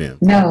clear of him.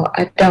 No,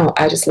 I don't.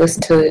 I just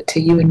listen to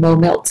you and Mo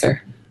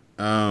Meltzer.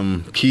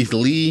 Keith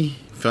Lee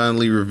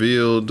finally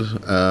revealed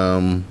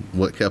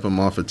what kept him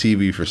off of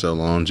TV for so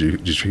long.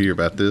 Did you hear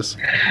about this?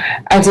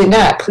 I did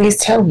not. Please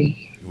tell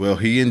me. Well,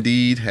 he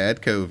indeed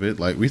had COVID,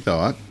 like we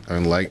thought,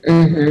 and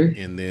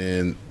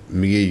then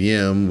Mia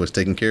Yim was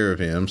taking care of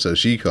him, so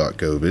she caught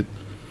COVID.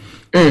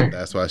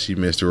 That's why she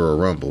missed the Royal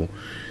Rumble.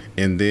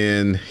 And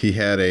then he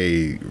had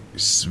a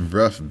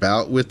rough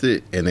bout with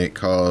it, and it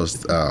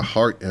caused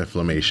heart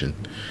inflammation.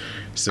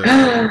 So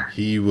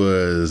he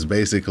was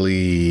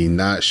basically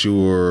not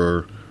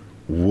sure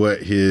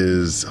what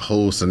his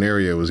whole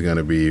scenario was going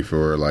to be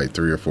for like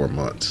 3 or 4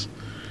 months.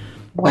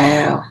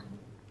 Wow.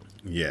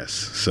 Yes.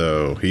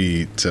 So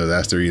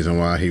that's the reason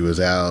why he was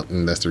out,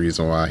 and that's the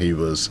reason why he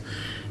was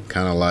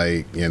kind of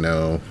like,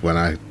 when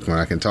I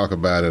can talk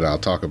about it, I'll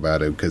talk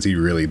about it, because he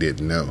really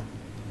didn't know.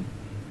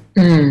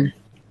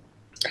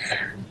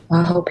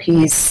 I hope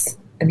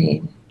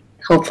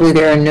hopefully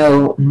there are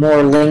no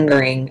more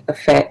lingering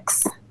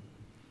effects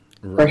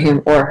for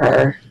him or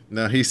her.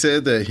 Now, he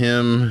said that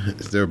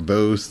they're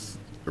both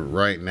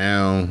right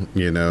now,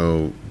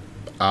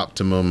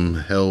 optimum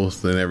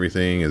health and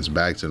everything is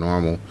back to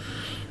normal.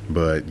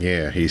 But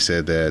yeah, he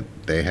said that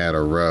they had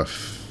a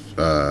rough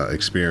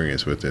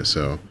experience with it.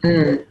 So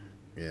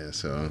yeah,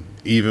 so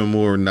even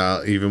more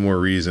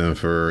reason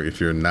for,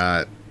 if you're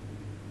not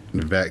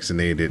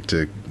vaccinated,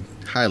 to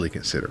highly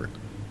consider it.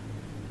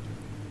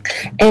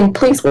 And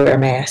please wear a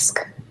mask.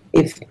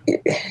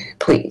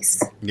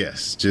 Please.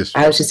 Yes,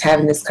 I was just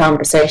having this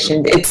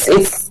conversation.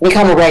 It's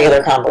become a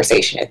regular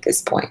conversation at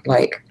this point.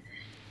 Like,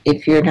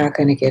 if you're not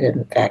going to get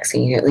a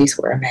vaccine, at least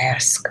wear a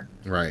mask.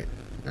 Right.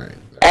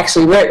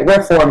 Actually,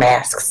 wear 4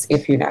 masks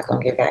if you're not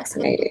going to get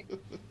vaccinated.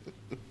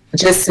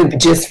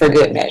 just for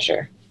good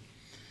measure.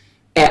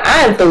 And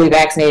I am fully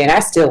vaccinated, and I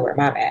still wear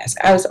my mask.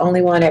 I was the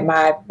only one at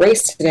my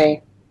race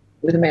today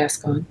with a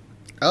mask on.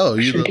 Oh,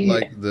 you look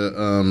like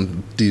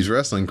these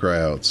wrestling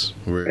crowds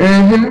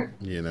where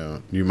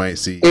you might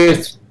see.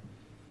 There's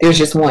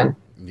just one.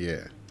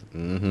 Yeah.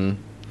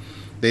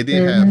 They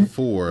did have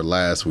 4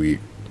 last week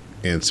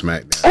in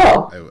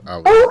SmackDown.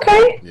 Oh,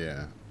 okay.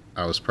 Yeah,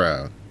 I was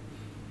proud.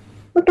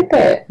 Look at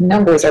that.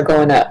 Numbers are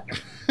going up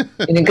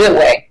in a good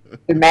way.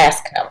 The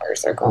mask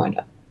numbers are going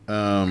up.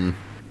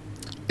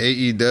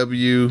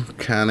 AEW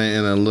kind of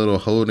in a little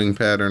holding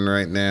pattern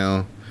right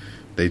now.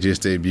 They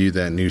just debuted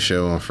that new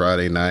show on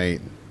Friday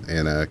night.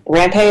 And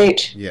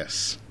Rampage?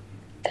 Yes.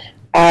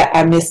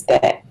 I missed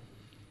that.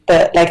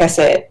 But like I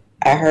said,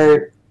 I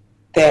heard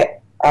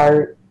that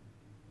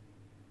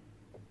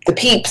the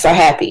peeps are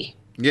happy.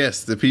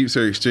 Yes, the peeps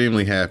are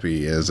extremely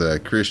happy as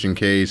Christian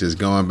Cage is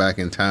going back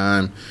in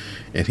time,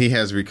 and he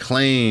has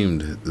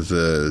reclaimed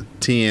the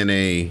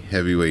TNA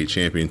Heavyweight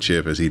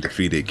Championship as he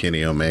defeated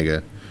Kenny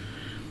Omega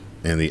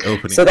in the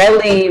opening. So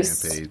that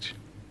leaves Rampage.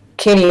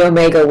 Kenny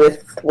Omega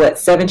with,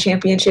 7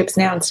 championships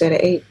now instead of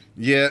 8?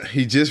 Yeah,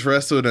 he just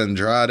wrestled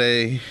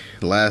Andrade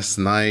last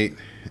night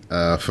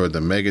for the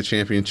Mega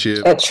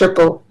Championship. At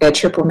Triple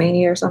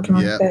Mania or something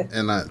like that? Yeah,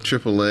 and not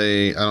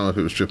AAA. I don't know if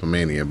it was Triple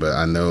Mania, but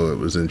I know it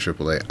was in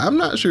AAA. I'm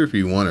not sure if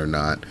he won or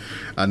not.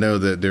 I know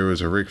that there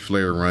was a Ric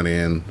Flair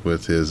run-in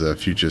with his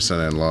future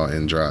son-in-law,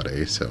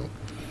 Andrade. So,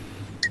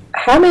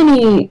 how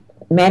many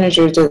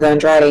managers does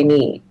Andrade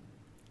need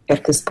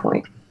at this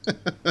point?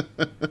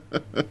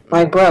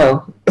 Like,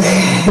 bro.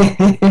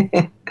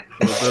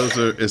 Well,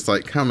 it's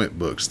like comic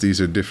books. These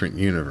are different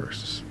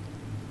universes.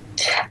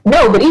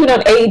 No, but even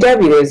on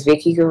AEW, there's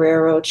Vicky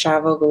Guerrero,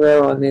 Chavo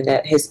Guerrero, and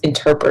then his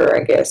interpreter,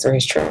 I guess, or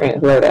his trainer,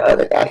 whoever that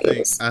other guy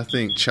is. I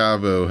think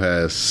Chavo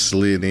has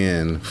slid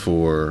in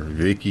for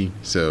Vicky,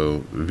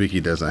 so Vicky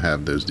doesn't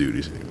have those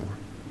duties anymore.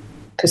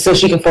 So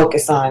she can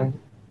focus on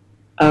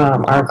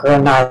our girl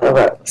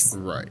Nyla Rose.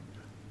 Right.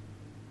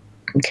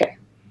 Okay.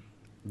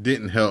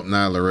 Didn't help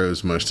Nyla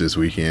Rose much this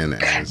weekend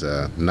as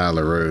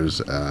Nyla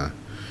Rose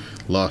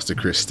lost to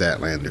Chris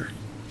Statlander.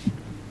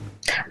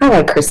 I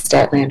like Chris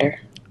Statlander.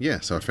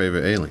 Yes, our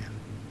favorite alien.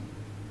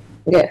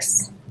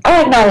 Yes.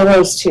 I like Nyla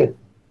Rose too.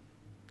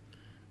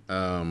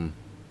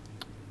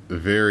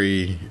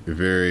 Very,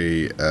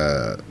 very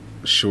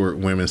short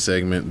women's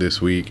segment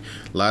this week.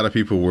 A lot of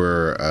people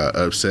were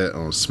upset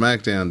on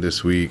SmackDown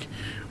this week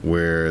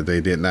where they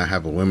did not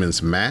have a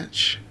women's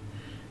match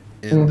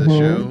in the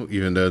show,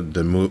 even though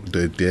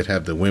they did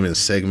have the women's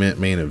segment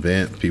main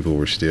event. People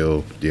were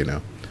still,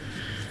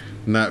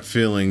 not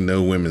feeling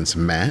no women's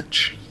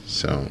match.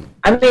 So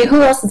I mean,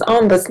 who else is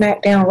on the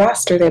SmackDown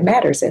roster that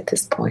matters at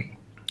this point?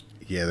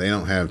 Yeah, they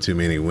don't have too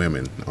many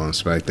women on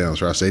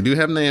SmackDown's roster. They do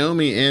have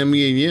Naomi and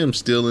Mia Yim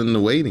still in the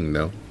waiting,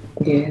 though.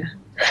 Yeah.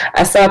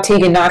 I saw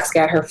Tegan Knox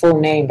got her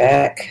full name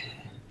back.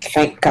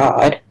 Thank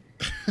God.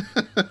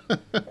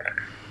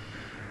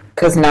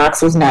 Because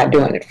Knox was not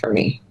doing it for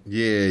me.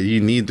 Yeah,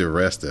 you need the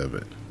rest of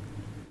it.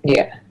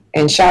 Yeah.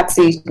 And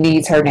Shotzi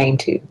needs her name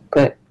too.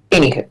 But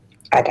anywho,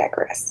 I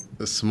digress.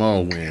 The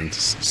small wins,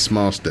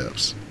 small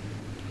steps.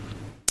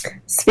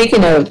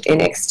 Speaking of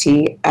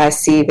NXT, I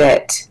see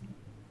that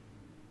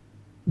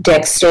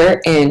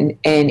Dexter and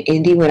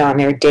Indy went on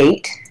their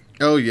date.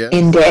 Oh, yeah.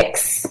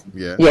 Index.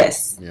 Yeah.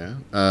 Yes.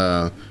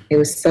 Yeah. It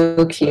was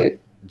so cute.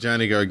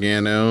 Johnny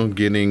Gargano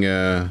getting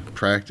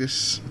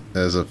practice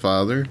as a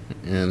father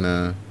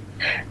and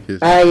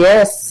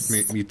yes.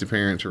 Meet the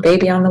parents.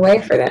 Baby on the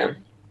way for them.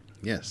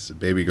 Yes,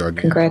 baby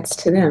Gargano. Congrats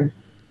to them.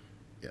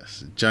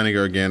 Yes, Johnny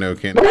Gargano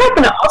can't. What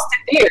happened to Austin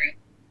Theory?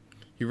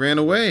 He ran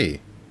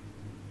away.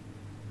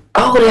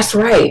 Oh, that's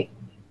right.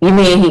 You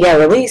mean he got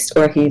released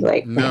or he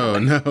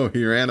No,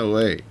 he ran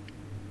away.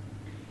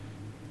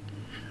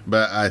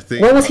 But I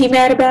think. What was he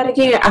mad about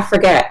again? I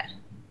forgot.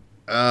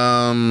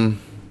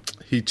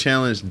 He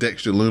challenged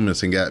Dexter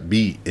Lumis and got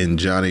beat, and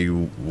Johnny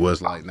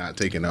was not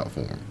taking out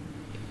for him.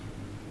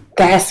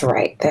 That's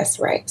right.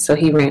 So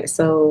he ran.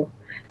 So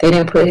they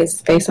didn't put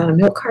his face on a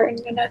milk carton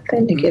or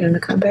nothing to get him to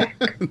come back.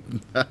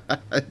 Not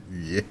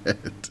yet.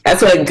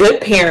 That's what a good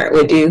parent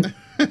would do.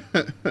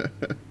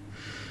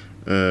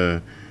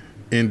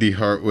 Indy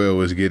Hartwell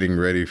was getting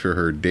ready for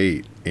her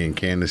date, and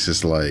Candice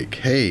is like,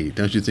 "Hey,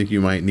 don't you think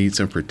you might need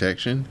some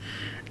protection?"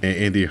 And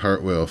Indy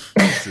Hartwell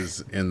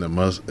flexes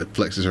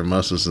her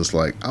muscles and is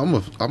like, "I'm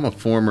a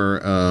former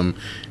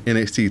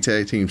NXT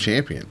Tag Team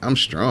Champion. I'm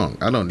strong.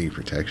 I don't need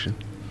protection."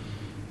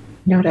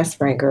 No, that's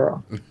right,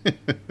 girl.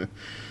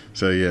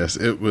 So yes,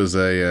 it was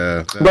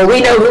a. But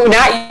we know who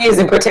not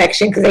using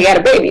protection because they got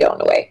a baby on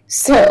the way.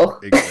 So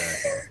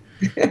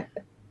exactly.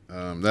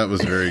 That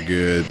was very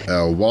good.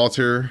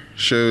 Walter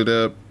showed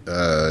up.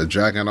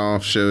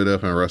 Dragunov showed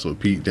up and wrestled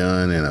Pete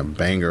Dunne in a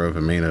banger of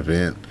a main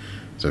event.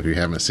 So if you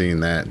haven't seen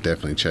that,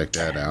 definitely check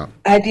that out.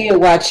 I did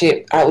watch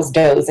it. I was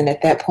dozing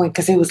at that point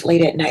because it was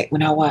late at night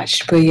when I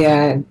watched. But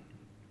yeah,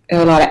 there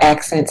were a lot of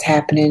accents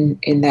happening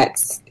in their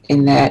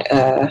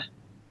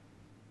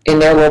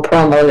little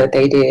promo that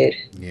they did.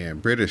 Yeah,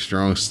 British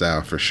strong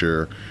style for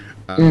sure.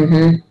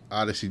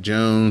 Odyssey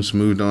Jones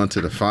moved on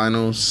to the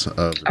finals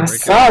of the I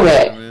saw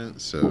that. tournament.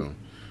 So,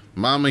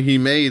 Mama, he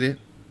made it.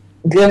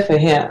 Good for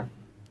him.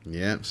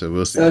 Yeah, so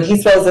we'll see. So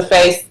he's supposed to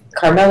face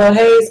Carmelo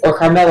Hayes, or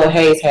Carmelo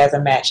Hayes has a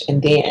match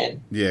and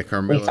then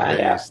Carmelo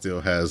Hayes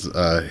still has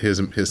his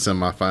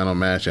semifinal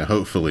match, and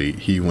hopefully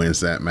he wins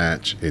that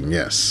match. And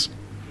yes,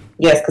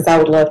 because I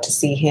would love to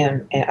see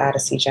him and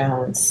Odyssey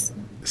Jones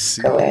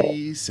go at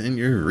it.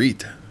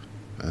 Senorita.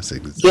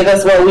 Give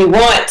us what we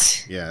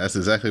want. Yeah, that's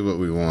exactly what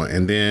we want.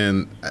 And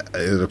then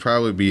it'll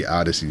probably be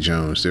Odyssey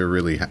Jones.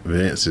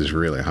 Vince is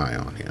really high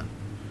on him.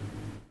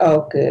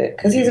 Oh, good,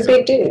 because he's a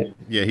big dude.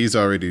 Yeah, he's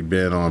already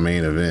been on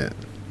Main Event.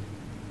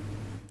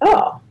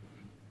 Oh.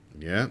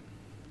 Yeah.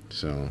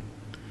 So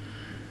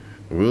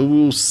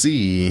we'll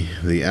see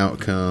the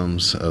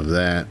outcomes of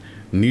that.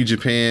 New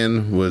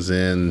Japan was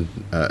in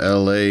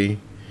LA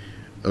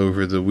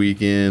over the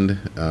weekend.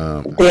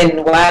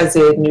 Then why is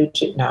it New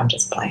Japan? No, I'm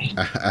just playing.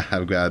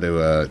 I've got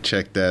to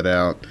check that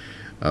out.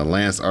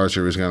 Lance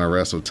Archer was going to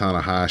wrestle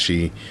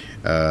Tanahashi.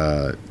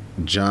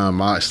 John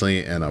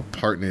Moxley and a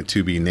partner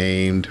to be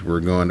named.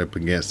 We're going up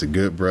against the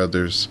Good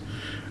Brothers.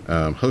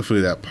 Hopefully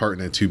that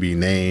partner to be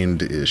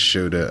named is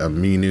Shota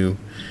Umino,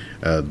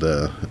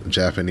 the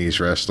Japanese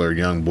wrestler,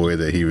 young boy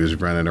that he was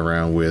running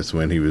around with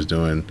when he was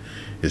doing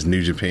his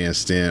New Japan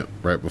stint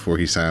right before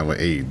he signed with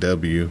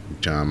AEW.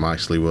 John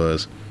Moxley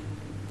was.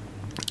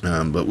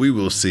 But we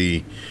will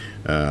see.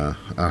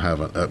 I'll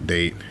have an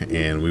update,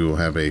 and we will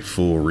have a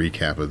full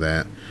recap of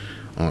that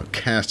on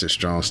Cast It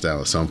Strong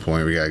Style at some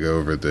point. We gotta go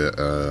over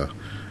the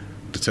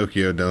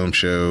Tokyo Dome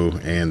show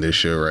and this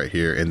show right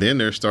here, and then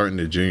they're starting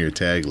the Junior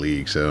Tag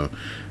League, so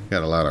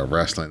got a lot of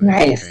wrestling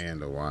in Japan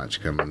to watch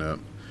coming up.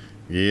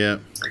 Yeah.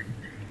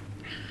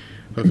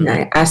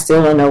 I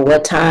still don't know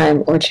what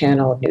time or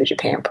channel New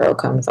Japan Pro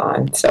comes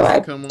on, so I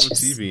come on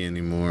TV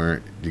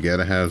anymore. You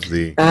gotta have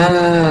the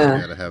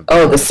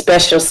the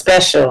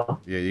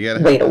special. Yeah, you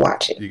gotta way to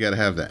watch it. You gotta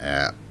have the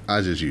app.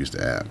 I just use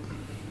the app.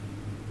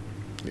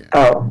 Yeah.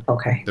 Oh,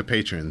 okay. The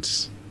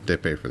patrons, they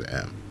pay for the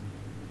app.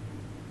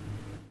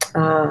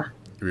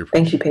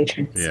 Thank you,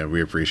 patrons. Yeah,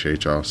 we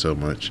appreciate y'all so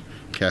much.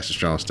 Cast a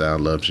Strong Style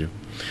loves you.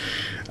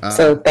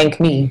 So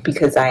thank me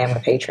because I am a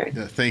patron.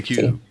 Thank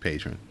you,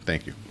 patron.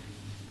 Thank you.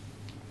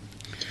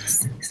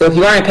 So if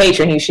you aren't a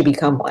patron, you should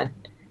become one.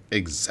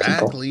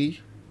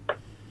 Exactly.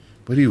 People.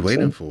 What are you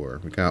waiting for?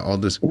 We got all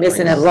this.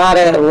 Missing a lot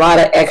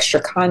of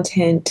extra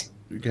content.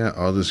 We got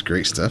all this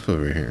great stuff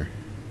over here.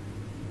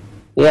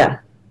 Yeah.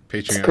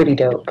 Patreon, it's pretty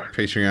dope.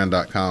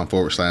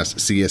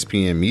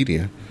 Patreon.com/CSPN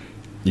Media.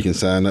 You can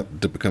sign up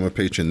to become a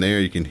patron there.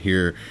 You can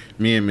hear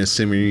me and Miss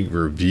Simi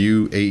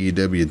review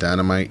AEW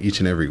Dynamite each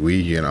and every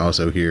week. You can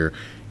also hear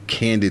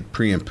candid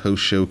pre and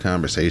post show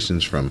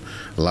conversations from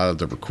a lot of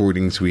the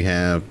recordings we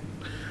have.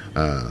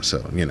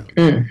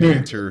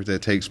 Banter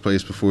that takes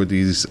place before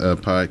these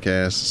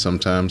podcasts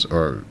sometimes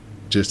are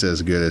just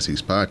as good as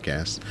these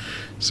podcasts.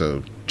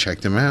 So check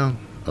them out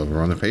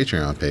over on the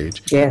Patreon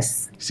page.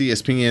 Yes.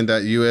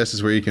 CSPN.us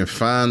is where you can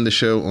find the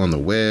show on the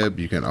web.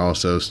 You can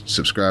also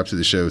subscribe to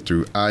the show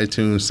through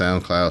iTunes,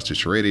 SoundCloud,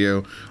 Stitcher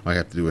Radio. All you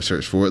have to do is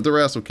search for the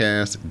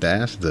WrestleCast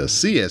the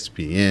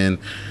CSPN.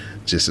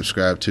 Just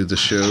subscribe to the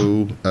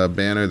show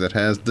banner that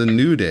has the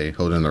New Day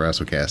holding the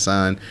WrestleCast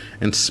sign,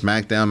 and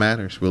SmackDown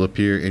Matters will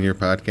appear in your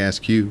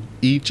podcast queue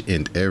each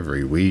and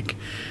every week.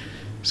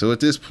 So at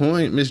this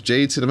point, Miss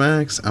Jade to the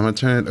Max, I'm going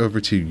to turn it over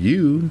to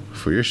you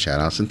for your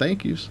shout-outs and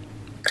thank yous.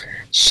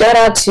 Shout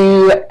out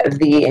to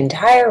the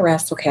entire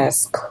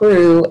WrestleCast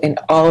crew and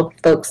all the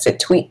folks that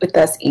tweet with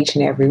us each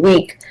and every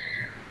week.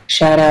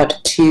 Shout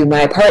out to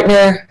my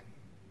partner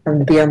from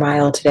the Beer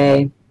Mile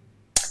today.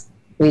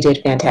 We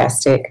did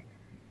fantastic.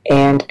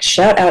 And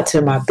shout out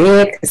to my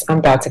bed, because I'm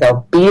about to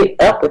go beat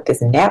it up with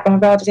this nap I'm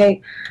about to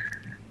take.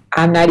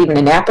 I'm not even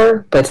a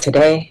napper, but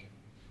today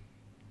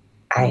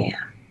I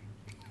am.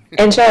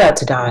 And shout out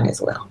to Don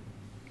as well.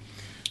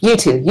 You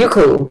too. You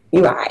cool.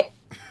 You all right.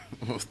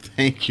 Well,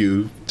 thank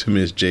you to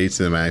Miss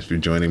Jason Max for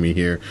joining me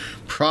here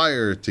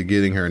prior to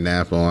getting her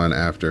nap on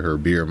after her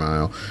beer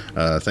mile.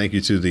 Thank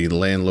you to the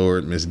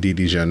landlord, Miss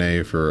Didi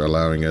Janet, for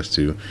allowing us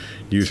to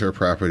use her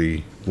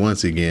property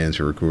once again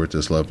to record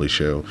this lovely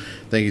show.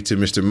 Thank you to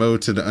Mr. Mo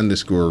to the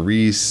 _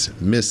 Reese,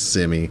 Miss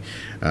Simi.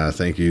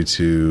 Thank you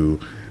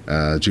to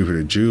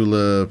Jupiter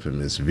Julep and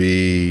Miss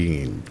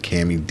V and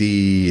Cammy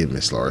D and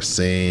Miss Laura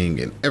Singh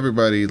and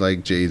everybody,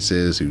 like Jade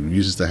says, who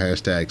uses the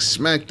hashtag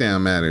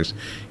SmackDown Matters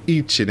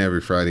each and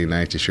every Friday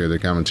night to share their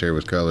commentary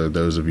with color.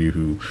 Those of you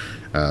who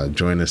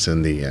join us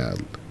in the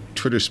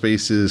Twitter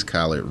Spaces,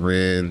 Khaled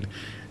Wren,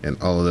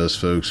 and all of those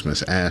folks,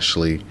 Miss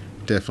Ashley,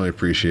 definitely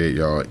appreciate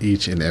y'all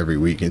each and every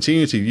week.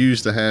 Continue to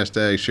use the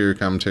hashtag share your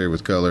commentary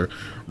with color,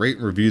 rate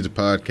and review the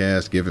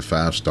podcast, give it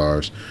 5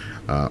 stars,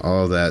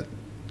 all that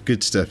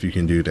good stuff you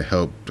can do to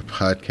help the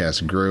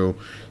podcast grow,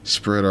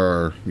 spread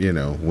our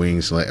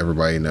wings, let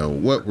everybody know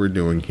what we're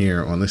doing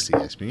here on the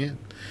CSPN.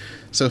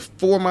 So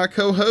for my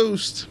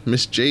co-host,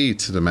 Miss Jade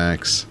to the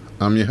Max,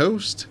 I'm your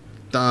host,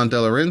 Don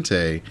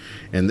Delarente,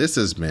 and this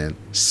has been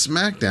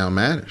SmackDown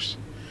Matters.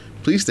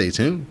 Please stay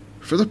tuned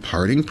for the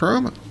parting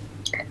promo.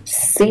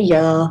 See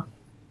ya.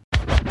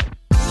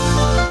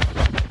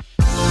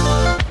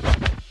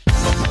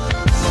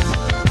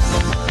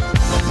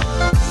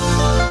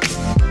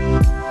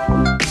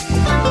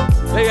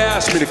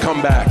 to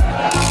come back.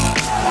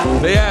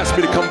 They asked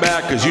me to come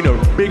back because, you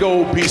know, big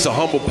old piece of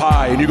humble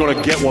pie, and you're going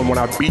to get one when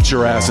I beat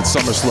your ass at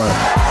SummerSlam.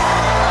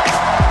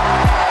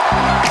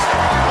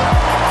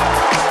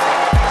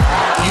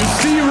 You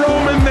see,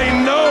 Roman, they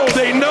know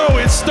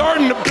it's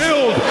starting to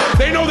build.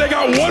 They know they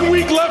got 1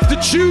 week left to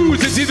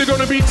choose. It's either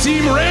going to be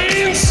Team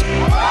Reigns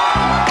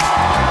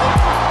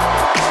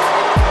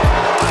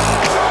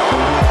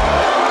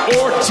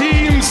or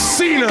Team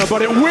Cena,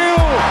 but it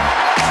will.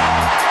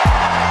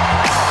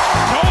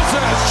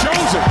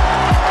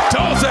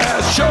 Tulsa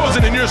has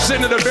chosen, and you're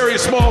sitting at a very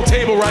small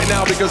table right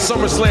now because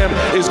SummerSlam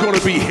is going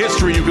to be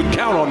history. You can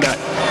count on that.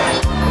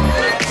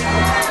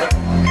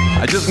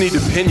 I just need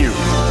to pin you.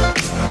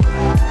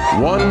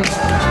 1,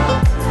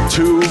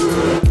 2, 3.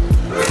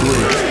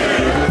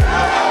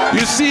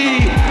 You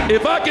see,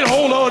 if I can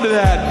hold on to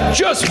that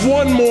just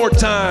one more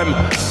time,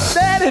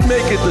 that'd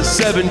make it the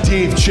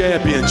 17th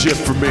championship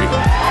for me.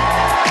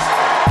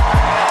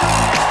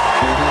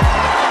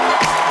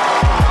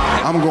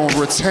 I'm going to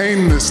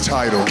retain this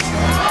title.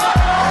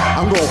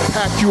 I'm going to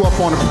pack you up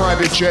on a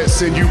private jet,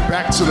 send you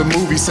back to the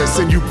movie set,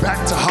 send you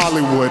back to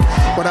Hollywood.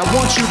 But I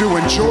want you to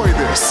enjoy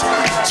this.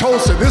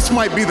 Tulsa, this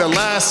might be the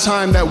last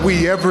time that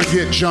we ever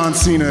get John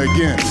Cena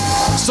again.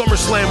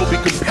 SummerSlam will be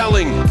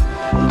compelling.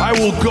 I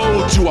will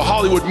go to a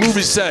Hollywood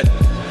movie set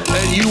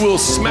and you will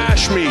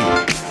smash me.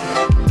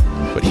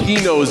 But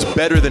he knows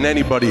better than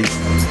anybody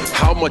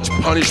how much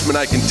punishment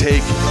I can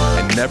take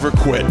and never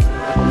quit.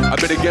 I've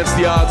been against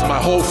the odds my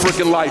whole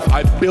freaking life.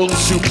 I built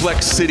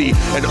Suplex City,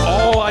 and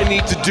all I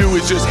need to do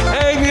is just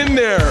hang in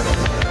there.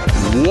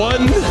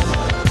 1, 2,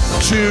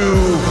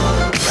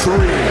 3.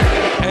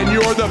 And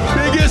you're the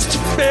biggest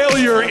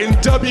failure in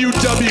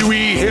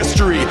WWE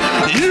history.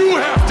 You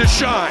have to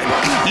shine.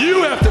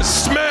 You have to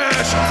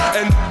smash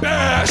and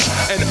bash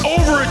and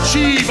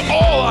overachieve.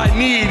 All I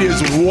need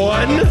is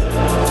 1,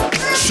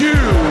 2,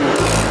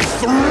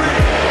 3.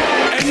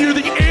 And you're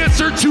the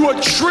answer to a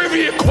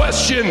trivia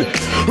question.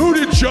 Who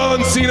did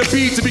John Cena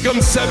beat to become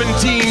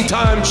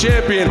 17-time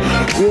champion?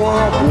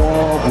 Womp,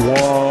 womp,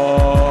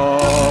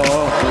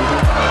 womp.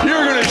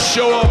 You're gonna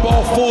show up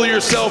all full of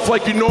yourself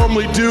like you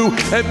normally do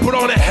and put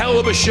on a hell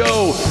of a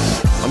show.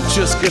 I'm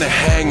just gonna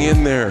hang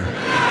in there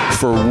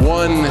for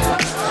 1,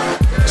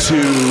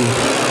 2, 3.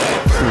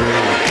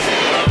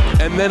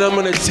 And then I'm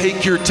gonna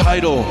take your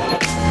title.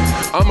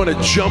 I'm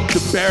gonna jump the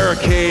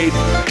barricade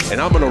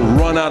and I'm gonna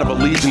run out of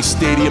Allegiant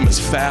Stadium as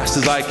fast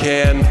as I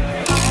can.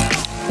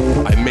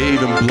 I may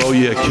even blow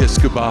you a kiss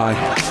goodbye.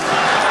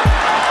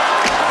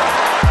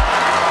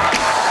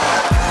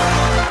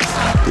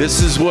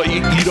 This is what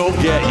you don't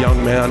get,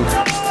 young man.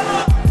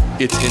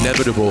 It's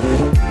inevitable.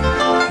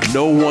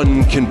 No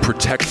one can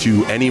protect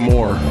you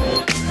anymore.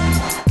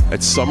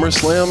 At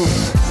SummerSlam,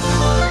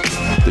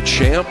 the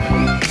champ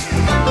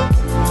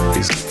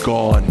is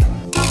gone.